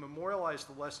that we memorialize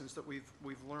the lessons that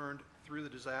we've learned through the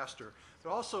disaster, but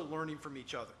also learning from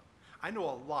each other. I know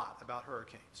a lot about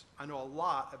hurricanes. I know a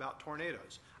lot about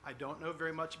tornadoes. I don't know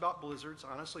very much about blizzards.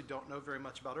 Honestly, don't know very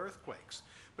much about earthquakes.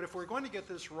 But if we're going to get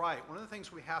this right, one of the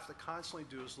things we have to constantly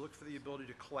do is look for the ability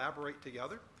to collaborate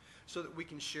together so that we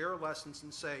can share lessons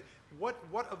and say, what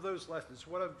of those lessons,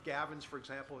 what of Gavin's, for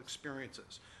example,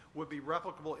 experiences would be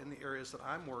replicable in the areas that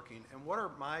I'm working, and what are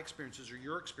my experiences or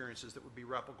your experiences that would be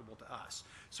replicable to us?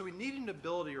 So we need an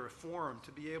ability or a forum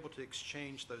to be able to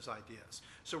exchange those ideas.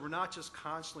 So we're not just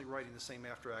constantly writing the same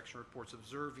after-action reports,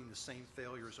 observing the same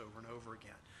failures over and over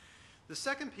again. The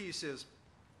second piece is,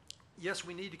 yes,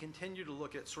 we need to continue to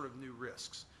look at sort of new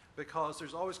risks because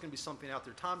there's always going to be something out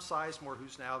there. Tom Sizemore,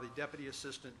 who's now the Deputy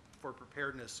Assistant for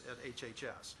Preparedness at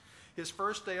HHS, his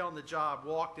first day on the job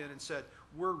walked in and said,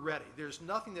 we're ready. There's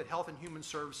nothing that Health and Human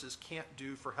Services can't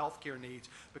do for healthcare needs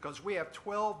because we have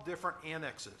 12 different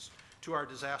annexes to our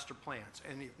disaster plans.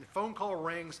 And the phone call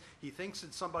rings, he thinks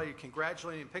it's somebody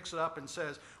congratulating him, picks it up and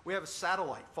says, we have a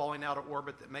satellite falling out of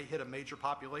orbit that may hit a major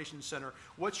population center.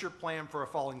 What's your plan for a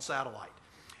falling satellite?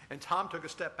 And Tom took a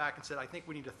step back and said, I think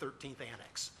we need a 13th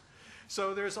annex.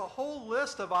 So there's a whole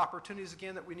list of opportunities,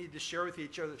 again, that we need to share with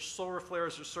each other. Solar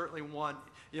flares are certainly one.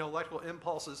 Electrical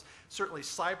impulses, certainly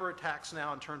cyber attacks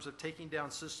now in terms of taking down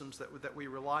systems that we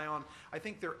rely on. I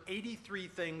think there are 83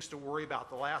 things to worry about,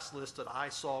 the last list that I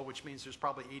saw, which means there's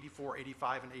probably 84,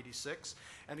 85, and 86.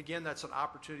 And again, that's an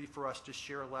opportunity for us to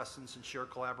share lessons and share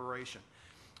collaboration.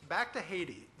 Back to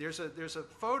Haiti, there's a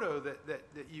photo that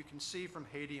you can see from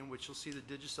Haiti in which you'll see the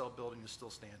Digicel building is still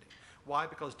standing. Why?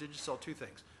 Because Digicel, two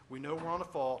things. We know we're on a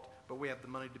fault, but we have the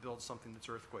money to build something that's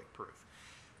earthquake proof.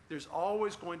 There's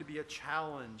always going to be a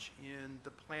challenge in the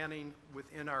planning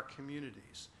within our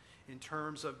communities in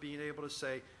terms of being able to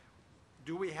say,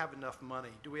 do we have enough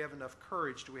money? Do we have enough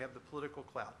courage? Do we have the political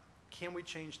clout? Can we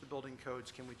change the building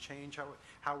codes? Can we change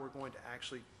how we're going to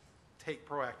actually take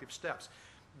proactive steps?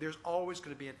 There's always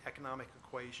going to be an economic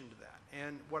equation to that.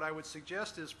 And what I would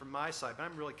suggest is, from my side, but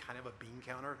I'm really kind of a bean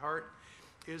counter at heart,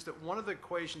 is that one of the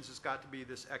equations has got to be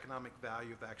this economic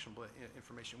value of actionable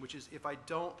information, which is if I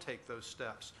don't take those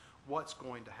steps, what's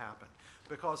going to happen?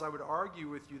 Because I would argue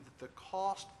with you that the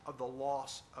cost of the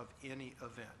loss of any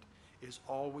event is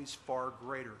always far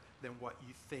greater than what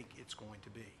you think it's going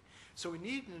to be. So we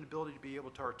need an ability to be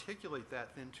able to articulate that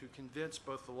then to convince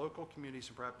both the local communities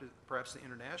and perhaps the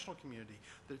international community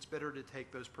that it's better to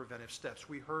take those preventive steps.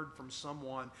 We heard from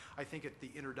someone, I think at the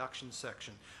introduction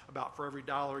section, about for every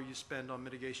dollar you spend on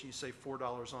mitigation, you save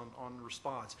 $4 on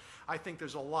response. I think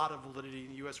there's a lot of validity.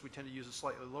 In the U.S., we tend to use a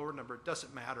slightly lower number. It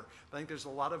doesn't matter. But I think there's a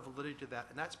lot of validity to that.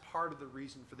 And that's part of the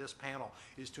reason for this panel,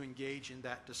 is to engage in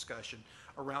that discussion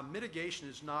around mitigation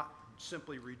is not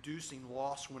simply reducing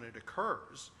loss when it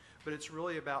occurs, but it's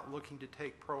really about looking to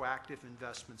take proactive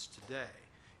investments today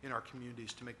in our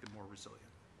communities to make them more resilient.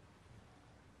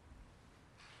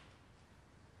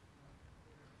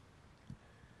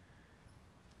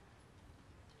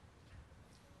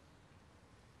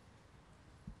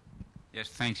 Yes,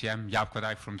 thanks. Yeah, I'm Jaap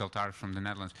Kwadijk from Deltare from the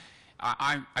Netherlands.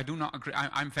 I do not agree.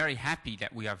 I'm very happy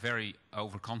that we are very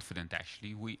overconfident,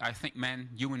 actually. I think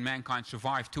human mankind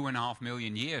survived 2.5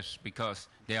 million years because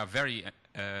they are very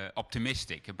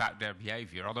optimistic about their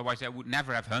behavior. Otherwise, they would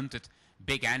never have hunted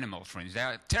big animals, for instance. They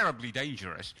are terribly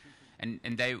dangerous, and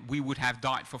we would have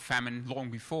died for famine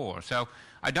long before. So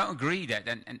I don't agree that,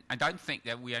 and I don't think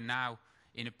that we are now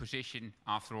in a position,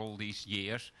 after all these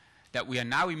years, that we are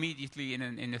now immediately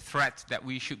in a threat that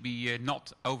we should be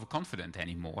not overconfident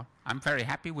anymore. I'm very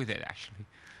happy with it, actually.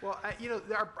 Well,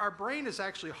 our brain is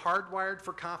actually hardwired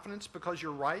for confidence because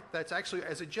you're right. That's actually,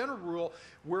 as a general rule,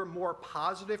 we're more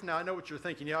positive. Now, I know what you're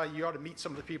thinking. You ought to meet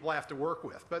some of the people I have to work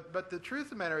with. But the truth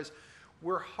of the matter is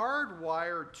we're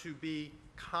hardwired to be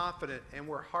confident, and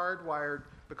we're hardwired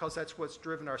because that's what's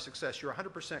driven our success. You're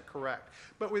 100% correct.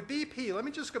 But with BP, let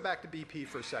me just go back to BP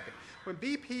for a second. When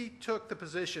BP took the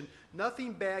position,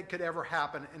 nothing bad could ever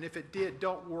happen, and if it did,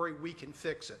 don't worry, we can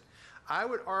fix it. I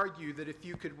would argue that if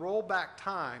you could roll back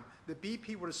time, that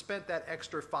BP would have spent that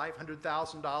extra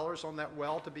 $500,000 on that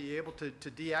well to be able to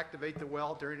deactivate the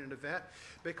well during an event,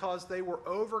 because they were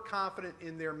overconfident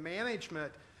in their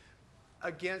management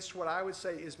against what I would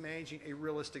say is managing a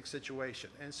realistic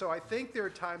situation. And so I think there are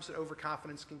times that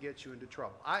overconfidence can get you into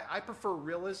trouble. I prefer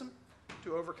realism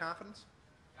to overconfidence.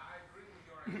 Yeah, I agree with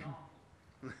your example.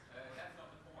 That's not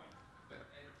the point. But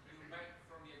you make,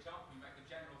 from the example, you make a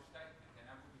general statement, and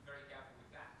I would be very careful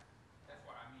with that. That's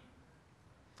what I mean.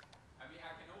 I mean,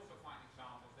 I can also find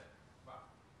examples that, well,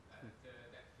 I would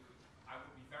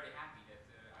be very happy that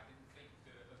I didn't think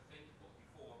unthinkable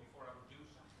before I would do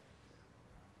something.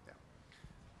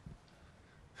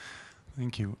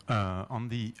 Thank you. On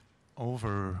the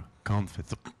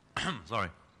overconfidence, sorry,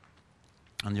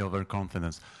 on the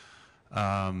overconfidence,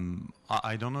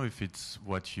 I don't know if it's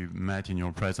what you meant in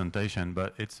your presentation,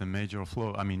 but it's a major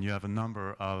flaw. I mean, you have a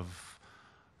number of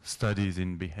studies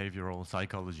in behavioral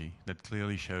psychology that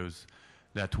clearly shows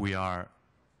that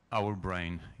our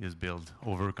brain is built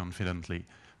overconfidently.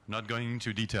 I'm not going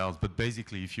into details, but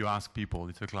basically, if you ask people,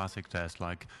 it's a classic test,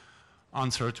 like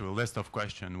answer to a list of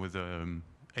questions with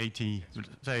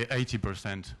say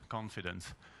 80%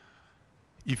 confidence.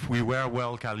 If we were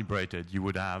well calibrated, you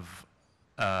would have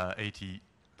 80%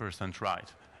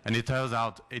 right. And it turns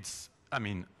out I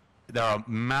mean, there are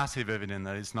massive evidence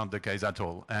that it's not the case at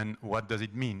all. And what does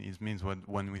it mean? It means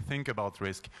when we think about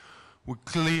risk, we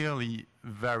clearly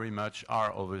very much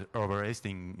are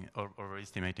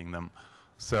overestimating them.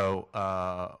 So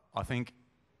I think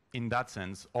in that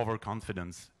sense,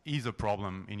 overconfidence is a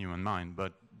problem in human mind,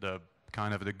 but the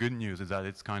good news is that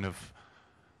it's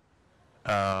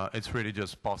it's really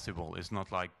just possible. It's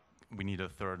not like we need a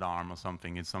third arm or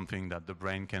something. It's something that the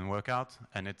brain can work out,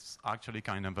 and it's actually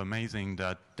kind of amazing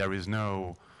that there is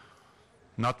not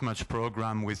much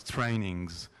program with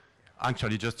trainings,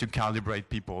 actually just to calibrate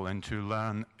people and to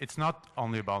learn. It's not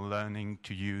only about learning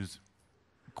to use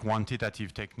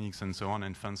quantitative techniques and so on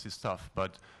and fancy stuff,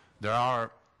 but there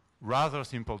are rather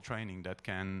simple training that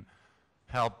can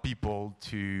help people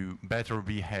to better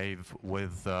behave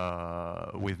with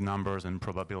numbers and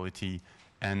probability,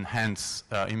 and hence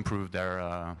improve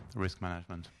their risk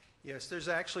management. Yes, there's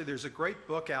a great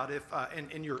book out,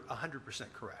 and you're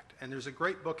 100% correct. And there's a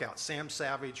great book out Sam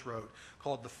Savage wrote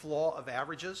called The Flaw of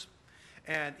Averages.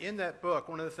 And in that book,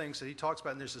 one of the things that he talks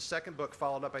about, and there's a second book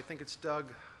followed up, I think it's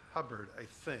Doug Hubbard,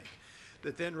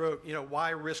 that then wrote,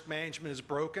 Why Risk Management is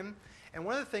Broken. And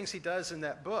one of the things he does in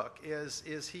that book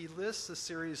is he lists a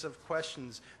series of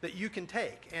questions that you can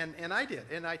take. And I did.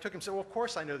 And I took him and said, well, of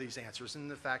course I know these answers. And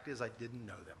the fact is I didn't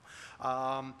know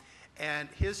them. And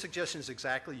his suggestion is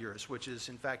exactly yours, which is,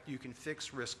 in fact, you can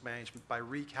fix risk management by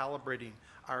recalibrating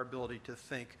our ability to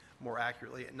think more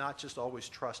accurately and not just always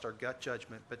trust our gut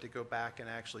judgment, but to go back and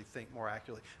actually think more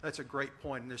accurately. That's a great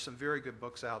point, and there's some very good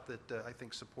books out that I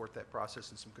think support that process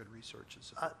and some good research that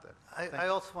support that. I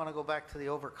also want to go back to the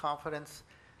overconfidence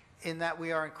in that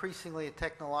we are increasingly a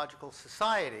technological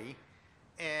society,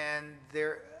 and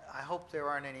I hope there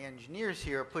aren't any engineers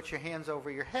here. Put your hands over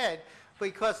your head,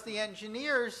 because the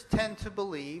engineers tend to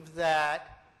believe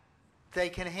that they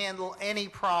can handle any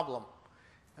problem.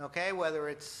 Okay, whether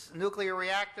it's nuclear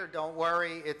reactor, don't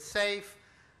worry, it's safe.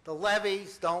 The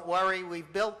levees, don't worry,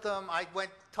 we've built them. I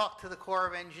talked to the Corps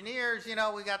of Engineers,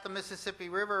 we got the Mississippi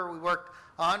River, we worked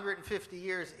 150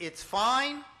 years, it's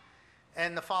fine.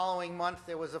 And the following month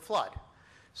there was a flood.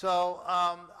 So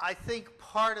I think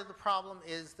part of the problem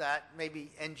is that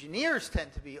maybe engineers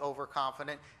tend to be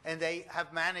overconfident, and they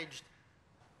have managed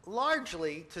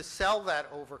largely to sell that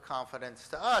overconfidence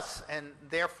to us, and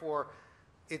therefore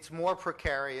it's more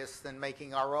precarious than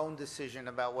making our own decision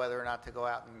about whether or not to go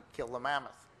out and kill the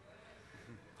mammoth.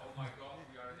 Oh my God,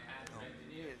 we are in the hands of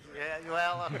engineers. Yeah,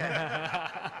 well, okay.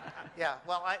 Yeah,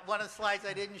 well, one of the slides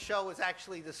I didn't show was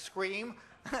actually the scream.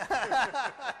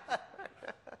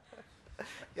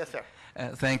 Yes, sir.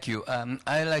 Thank you.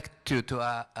 I'd like to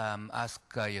ask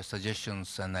your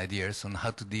suggestions and ideas on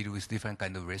how to deal with different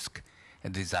kind of risk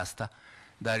and disaster.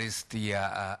 That is the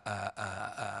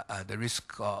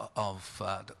risk of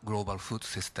the global food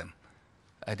system.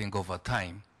 I think over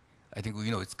time, I think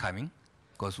we know it's coming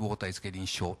because water is getting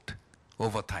short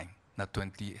over time, not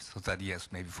 20 years, 30 years,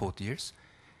 maybe 40 years.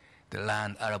 The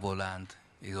land, arable land,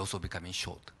 is also becoming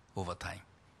short over time.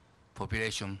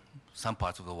 Population, some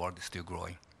parts of the world is still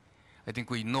growing. I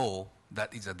think we know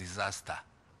that is a disaster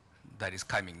that is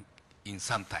coming in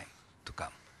some time to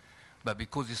come. But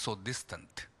because it's so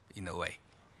distant in a way,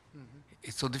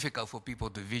 it's so difficult for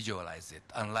people to visualize it.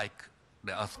 Unlike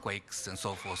the earthquakes and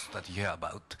so forth that you hear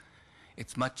about,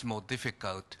 it's much more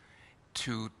difficult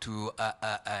to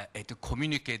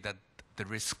communicate that the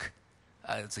risk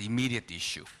as an immediate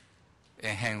issue,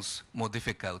 and hence more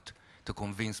difficult to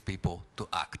convince people to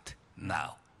act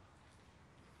now.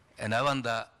 And I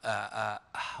wonder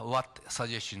what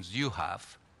suggestions you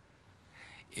have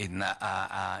in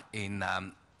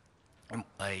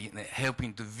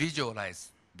helping to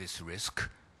visualize this risk,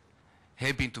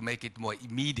 helping to make it more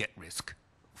immediate risk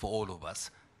for all of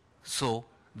us, so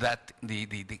that the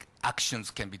actions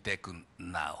can be taken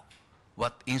now.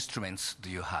 What instruments do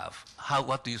you have?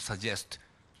 What do you suggest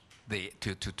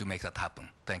to make that happen?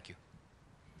 Thank you.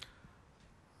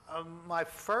 My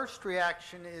first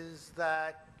reaction is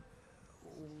that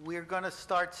we're going to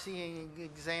start seeing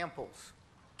examples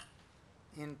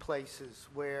in places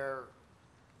where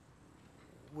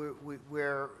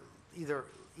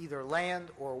either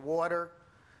land or water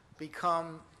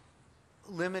become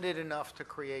limited enough to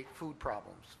create food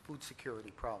problems, food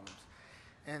security problems.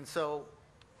 And so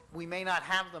we may not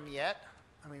have them yet.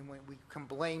 I mean, we can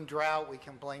blame drought, we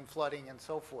can blame flooding and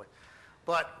so forth.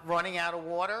 But running out of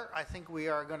water, I think we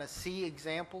are going to see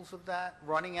examples of that.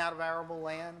 Running out of arable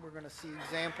land, we're going to see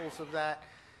examples of that.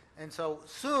 And so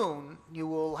soon you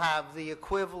will have the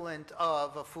equivalent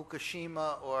of a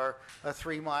Fukushima or a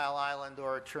 3 Mile Island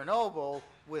or a Chernobyl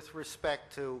with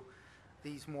respect to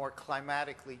these more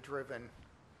climatically driven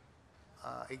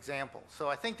examples. So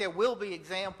I think there will be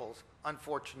examples,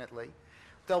 unfortunately.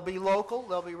 They'll be local,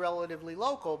 they'll be relatively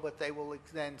local, but they will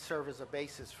then serve as a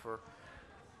basis for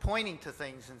pointing to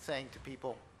things and saying to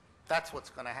people, that's what's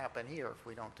going to happen here if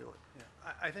we don't do it.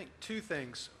 Yeah, I think two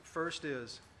things. First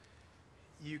is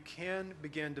you can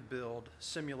begin to build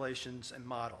simulations and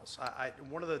models.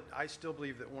 I still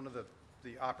believe that one of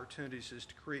the opportunities is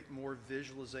to create more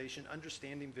visualization,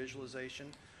 understanding visualization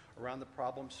around the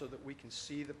problem so that we can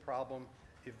see the problem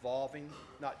evolving,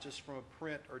 not just from a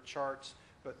print or charts,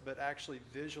 but actually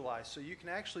visualize. So you can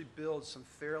actually build some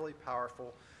fairly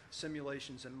powerful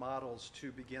simulations and models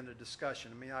to begin a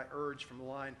discussion. I mean, I urge from the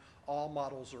line, all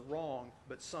models are wrong,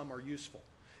 but some are useful.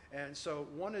 And so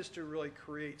one is to really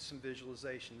create some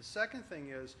visualization. The second thing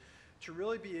is to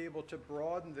really be able to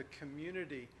broaden the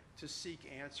community to seek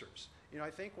answers. You know,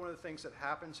 I think one of the things that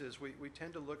happens is we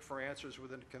tend to look for answers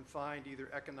within a confined either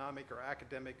economic or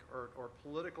academic or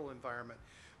political environment.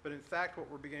 But in fact, what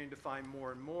we're beginning to find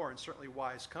more and more, and certainly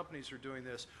wise companies are doing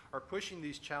this, are pushing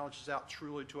these challenges out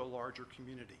truly to a larger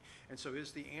community. And so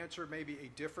is the answer maybe a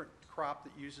different crop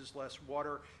that uses less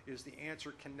water? Is the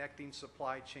answer connecting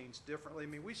supply chains differently? I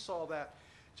mean, we saw that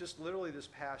just literally this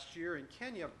past year in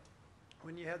Kenya,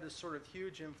 when you had this sort of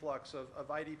huge influx of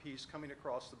IDPs coming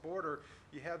across the border.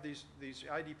 You have these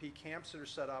IDP camps that are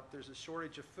set up. There's a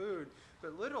shortage of food,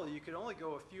 but literally you could only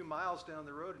go a few miles down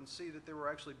the road and see that there were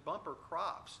actually bumper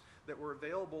crops that were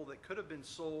available that could have been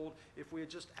sold if we had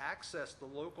just accessed the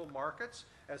local markets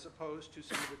as opposed to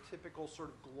some of the typical sort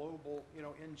of global, you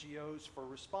know, NGOs for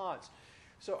response.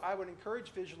 So I would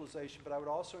encourage visualization, but I would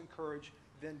also encourage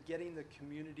then getting the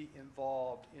community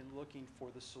involved in looking for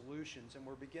the solutions. And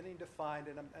we're beginning to find,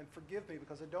 and forgive me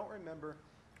because I don't remember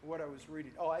what I was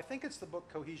reading. Oh, I think it's the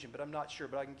book Cohesion, but I'm not sure,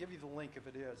 but I can give you the link if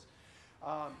it is.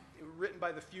 Written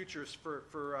by the Futurists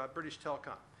for British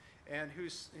Telecom, and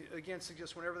who's, again,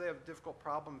 suggests whenever they have a difficult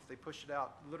problem, if they push it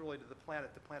out literally to the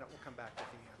planet will come back with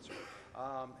the answer.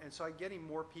 And so getting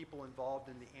more people involved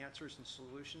in the answers and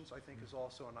solutions, I think, is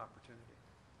also an opportunity.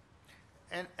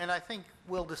 And I think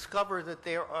we'll discover that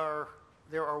there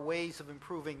are ways of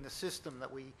improving the system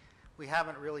that we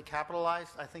haven't really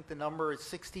capitalized. I think the number is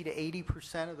 60 to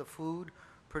 80% of the food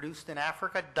produced in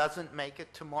Africa doesn't make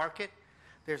it to market.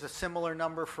 There's a similar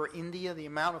number for India, the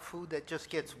amount of food that just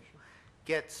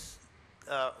gets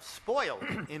spoiled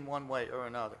in one way or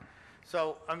another.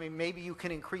 So, I mean, maybe you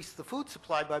can increase the food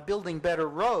supply by building better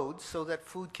roads so that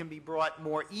food can be brought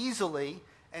more easily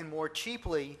and more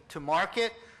cheaply to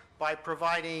market, by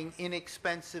providing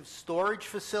inexpensive storage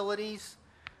facilities.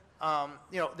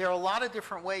 You know, there are a lot of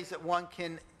different ways that one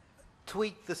can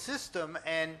tweak the system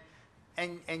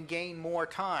and gain more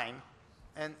time.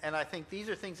 And I think these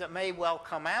are things that may well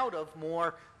come out of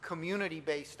more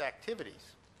community-based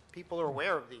activities. People are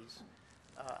aware of these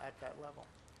at that level.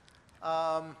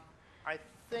 I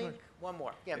think one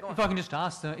more. Yeah, go on. If I can just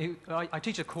ask, I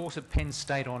teach a course at Penn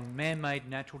State on man-made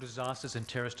natural disasters and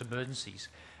terrorist emergencies.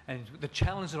 And the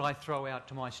challenge that I throw out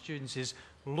to my students is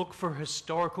look for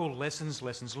historical lessons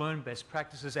learned, best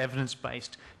practices,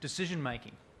 evidence-based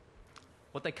decision-making.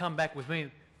 What they come back with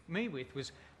me with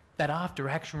was that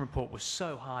after-action report was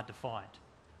so hard to find.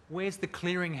 Where's the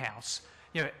clearinghouse?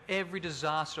 You know, every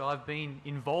disaster I've been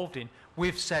involved in,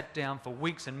 we've sat down for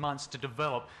weeks and months to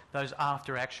develop those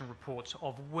after-action reports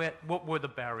of what were the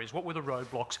barriers, what were the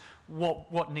roadblocks,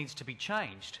 what needs to be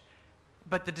changed.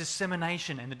 But the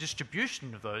dissemination and the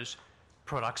distribution of those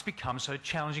products becomes so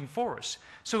challenging for us.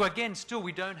 So again, still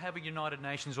we don't have a United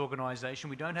Nations organisation,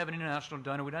 we don't have an international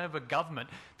donor, we don't have a government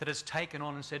that has taken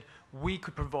on and said we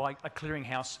could provide a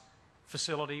clearinghouse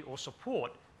facility or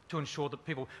support to ensure that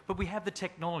people, but we have the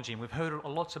technology, and we've heard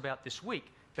lots about this week,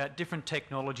 about different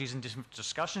technologies and different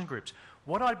discussion groups.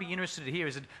 What I'd be interested to hear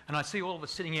is, and I see all of us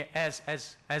sitting here as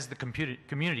the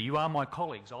community, you are my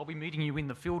colleagues, I'll be meeting you in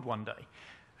the field one day.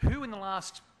 Who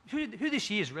this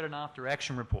year has read an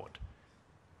after-action report?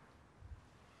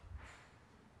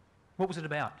 What was it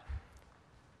about?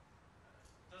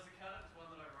 Does it count as one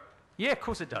that I wrote? Yeah, of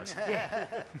course it does. Yeah.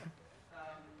 It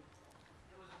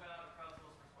was about a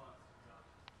crowdsourced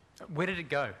response. Where did it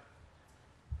go? A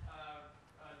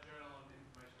journal on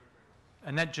information retrieval.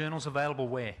 And that journal's available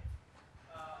where?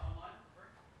 Online, free.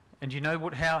 And do you know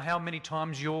how many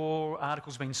times your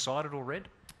article's been cited or read?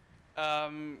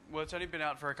 Well, it's only been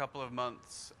out for a couple of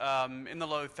months. In the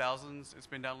low thousands, it's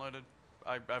been downloaded.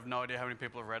 I have no idea how many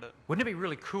people have read it. Wouldn't it be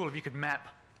really cool if you could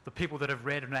map the people that have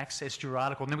read and accessed your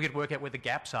article, and then we could work out where the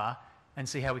gaps are and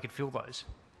see how we could fill those?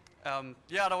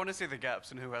 Yeah, I don't want to see the gaps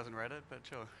and who hasn't read it, but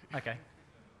sure. Okay.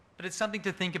 But it's something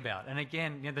to think about. And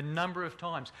again, you know, the number of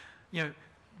times, you know,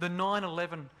 the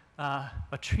 9/11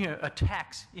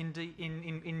 attacks in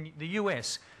the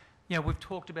US. You know, we've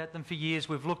talked about them for years,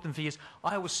 we've looked at them for years.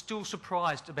 I was still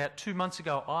surprised about 2 months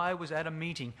ago, I was at a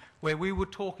meeting where we were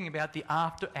talking about the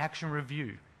after-action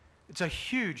review. It's a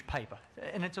huge paper,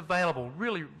 and it's available,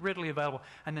 really readily available,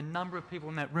 and the number of people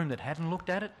in that room that hadn't looked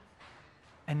at it,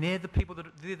 and they're the people that,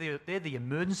 they're the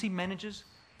emergency managers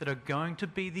that are going to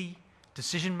be the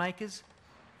decision makers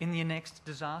in the next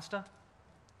disaster,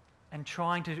 and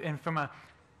trying to, and from a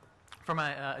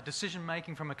decision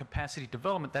making, from a capacity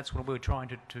development, that's what we're trying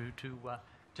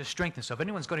to strengthen. So if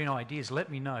anyone's got any ideas, let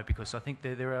me know, because I think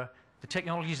there are the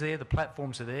technologies there, the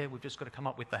platforms are there. We've just got to come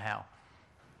up with the how.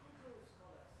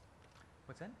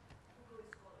 What's that?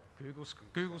 Google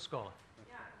Scholar.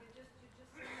 Yeah, you just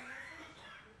send a message,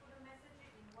 you put a message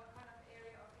in what kind of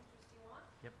area of interest you want.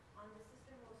 Yep. And the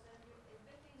system will send you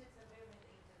everything that's available on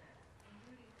the internet,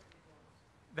 including the.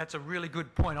 That's a really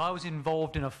good point. I was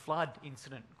involved in a flood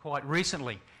incident quite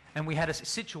recently, and we had a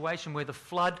situation where the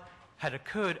flood had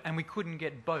occurred and we couldn't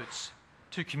get boats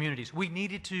to communities. We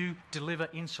needed to deliver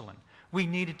insulin. We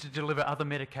needed to deliver other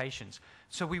medications.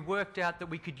 So we worked out that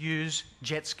we could use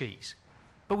jet skis,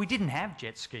 but we didn't have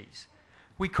jet skis.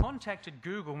 We contacted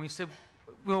Google and we said,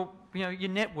 well, you know, your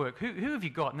network, who have you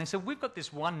got? And they said, we've got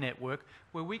this one network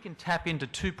where we can tap into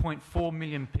 2.4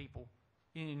 million people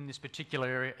in this particular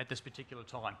area at this particular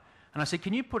time. And I said,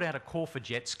 can you put out a call for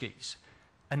jet skis?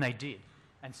 And they did.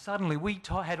 And suddenly we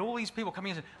had all these people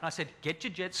coming in, and I said, get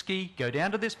your jet ski, go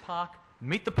down to this park,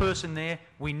 meet the person there,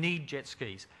 we need jet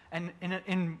skis. And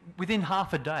within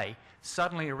half a day,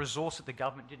 suddenly a resource that the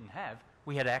government didn't have,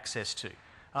 we had access to.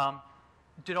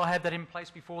 Did I have that in place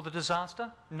before the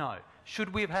disaster? No.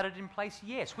 Should we have had it in place?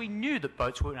 Yes. We knew that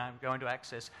boats were going to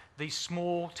access these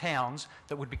small towns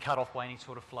that would be cut off by any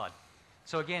sort of flood.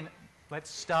 So again, let's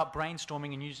start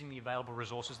brainstorming and using the available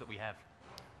resources that we have.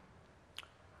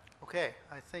 Okay,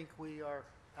 I think we are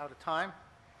out of time.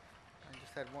 I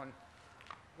just had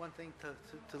one thing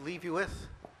to leave you with.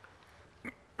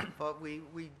 But we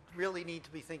really need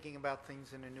to be thinking about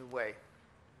things in a new way.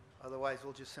 Otherwise,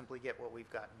 we'll just simply get what we've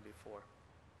gotten before.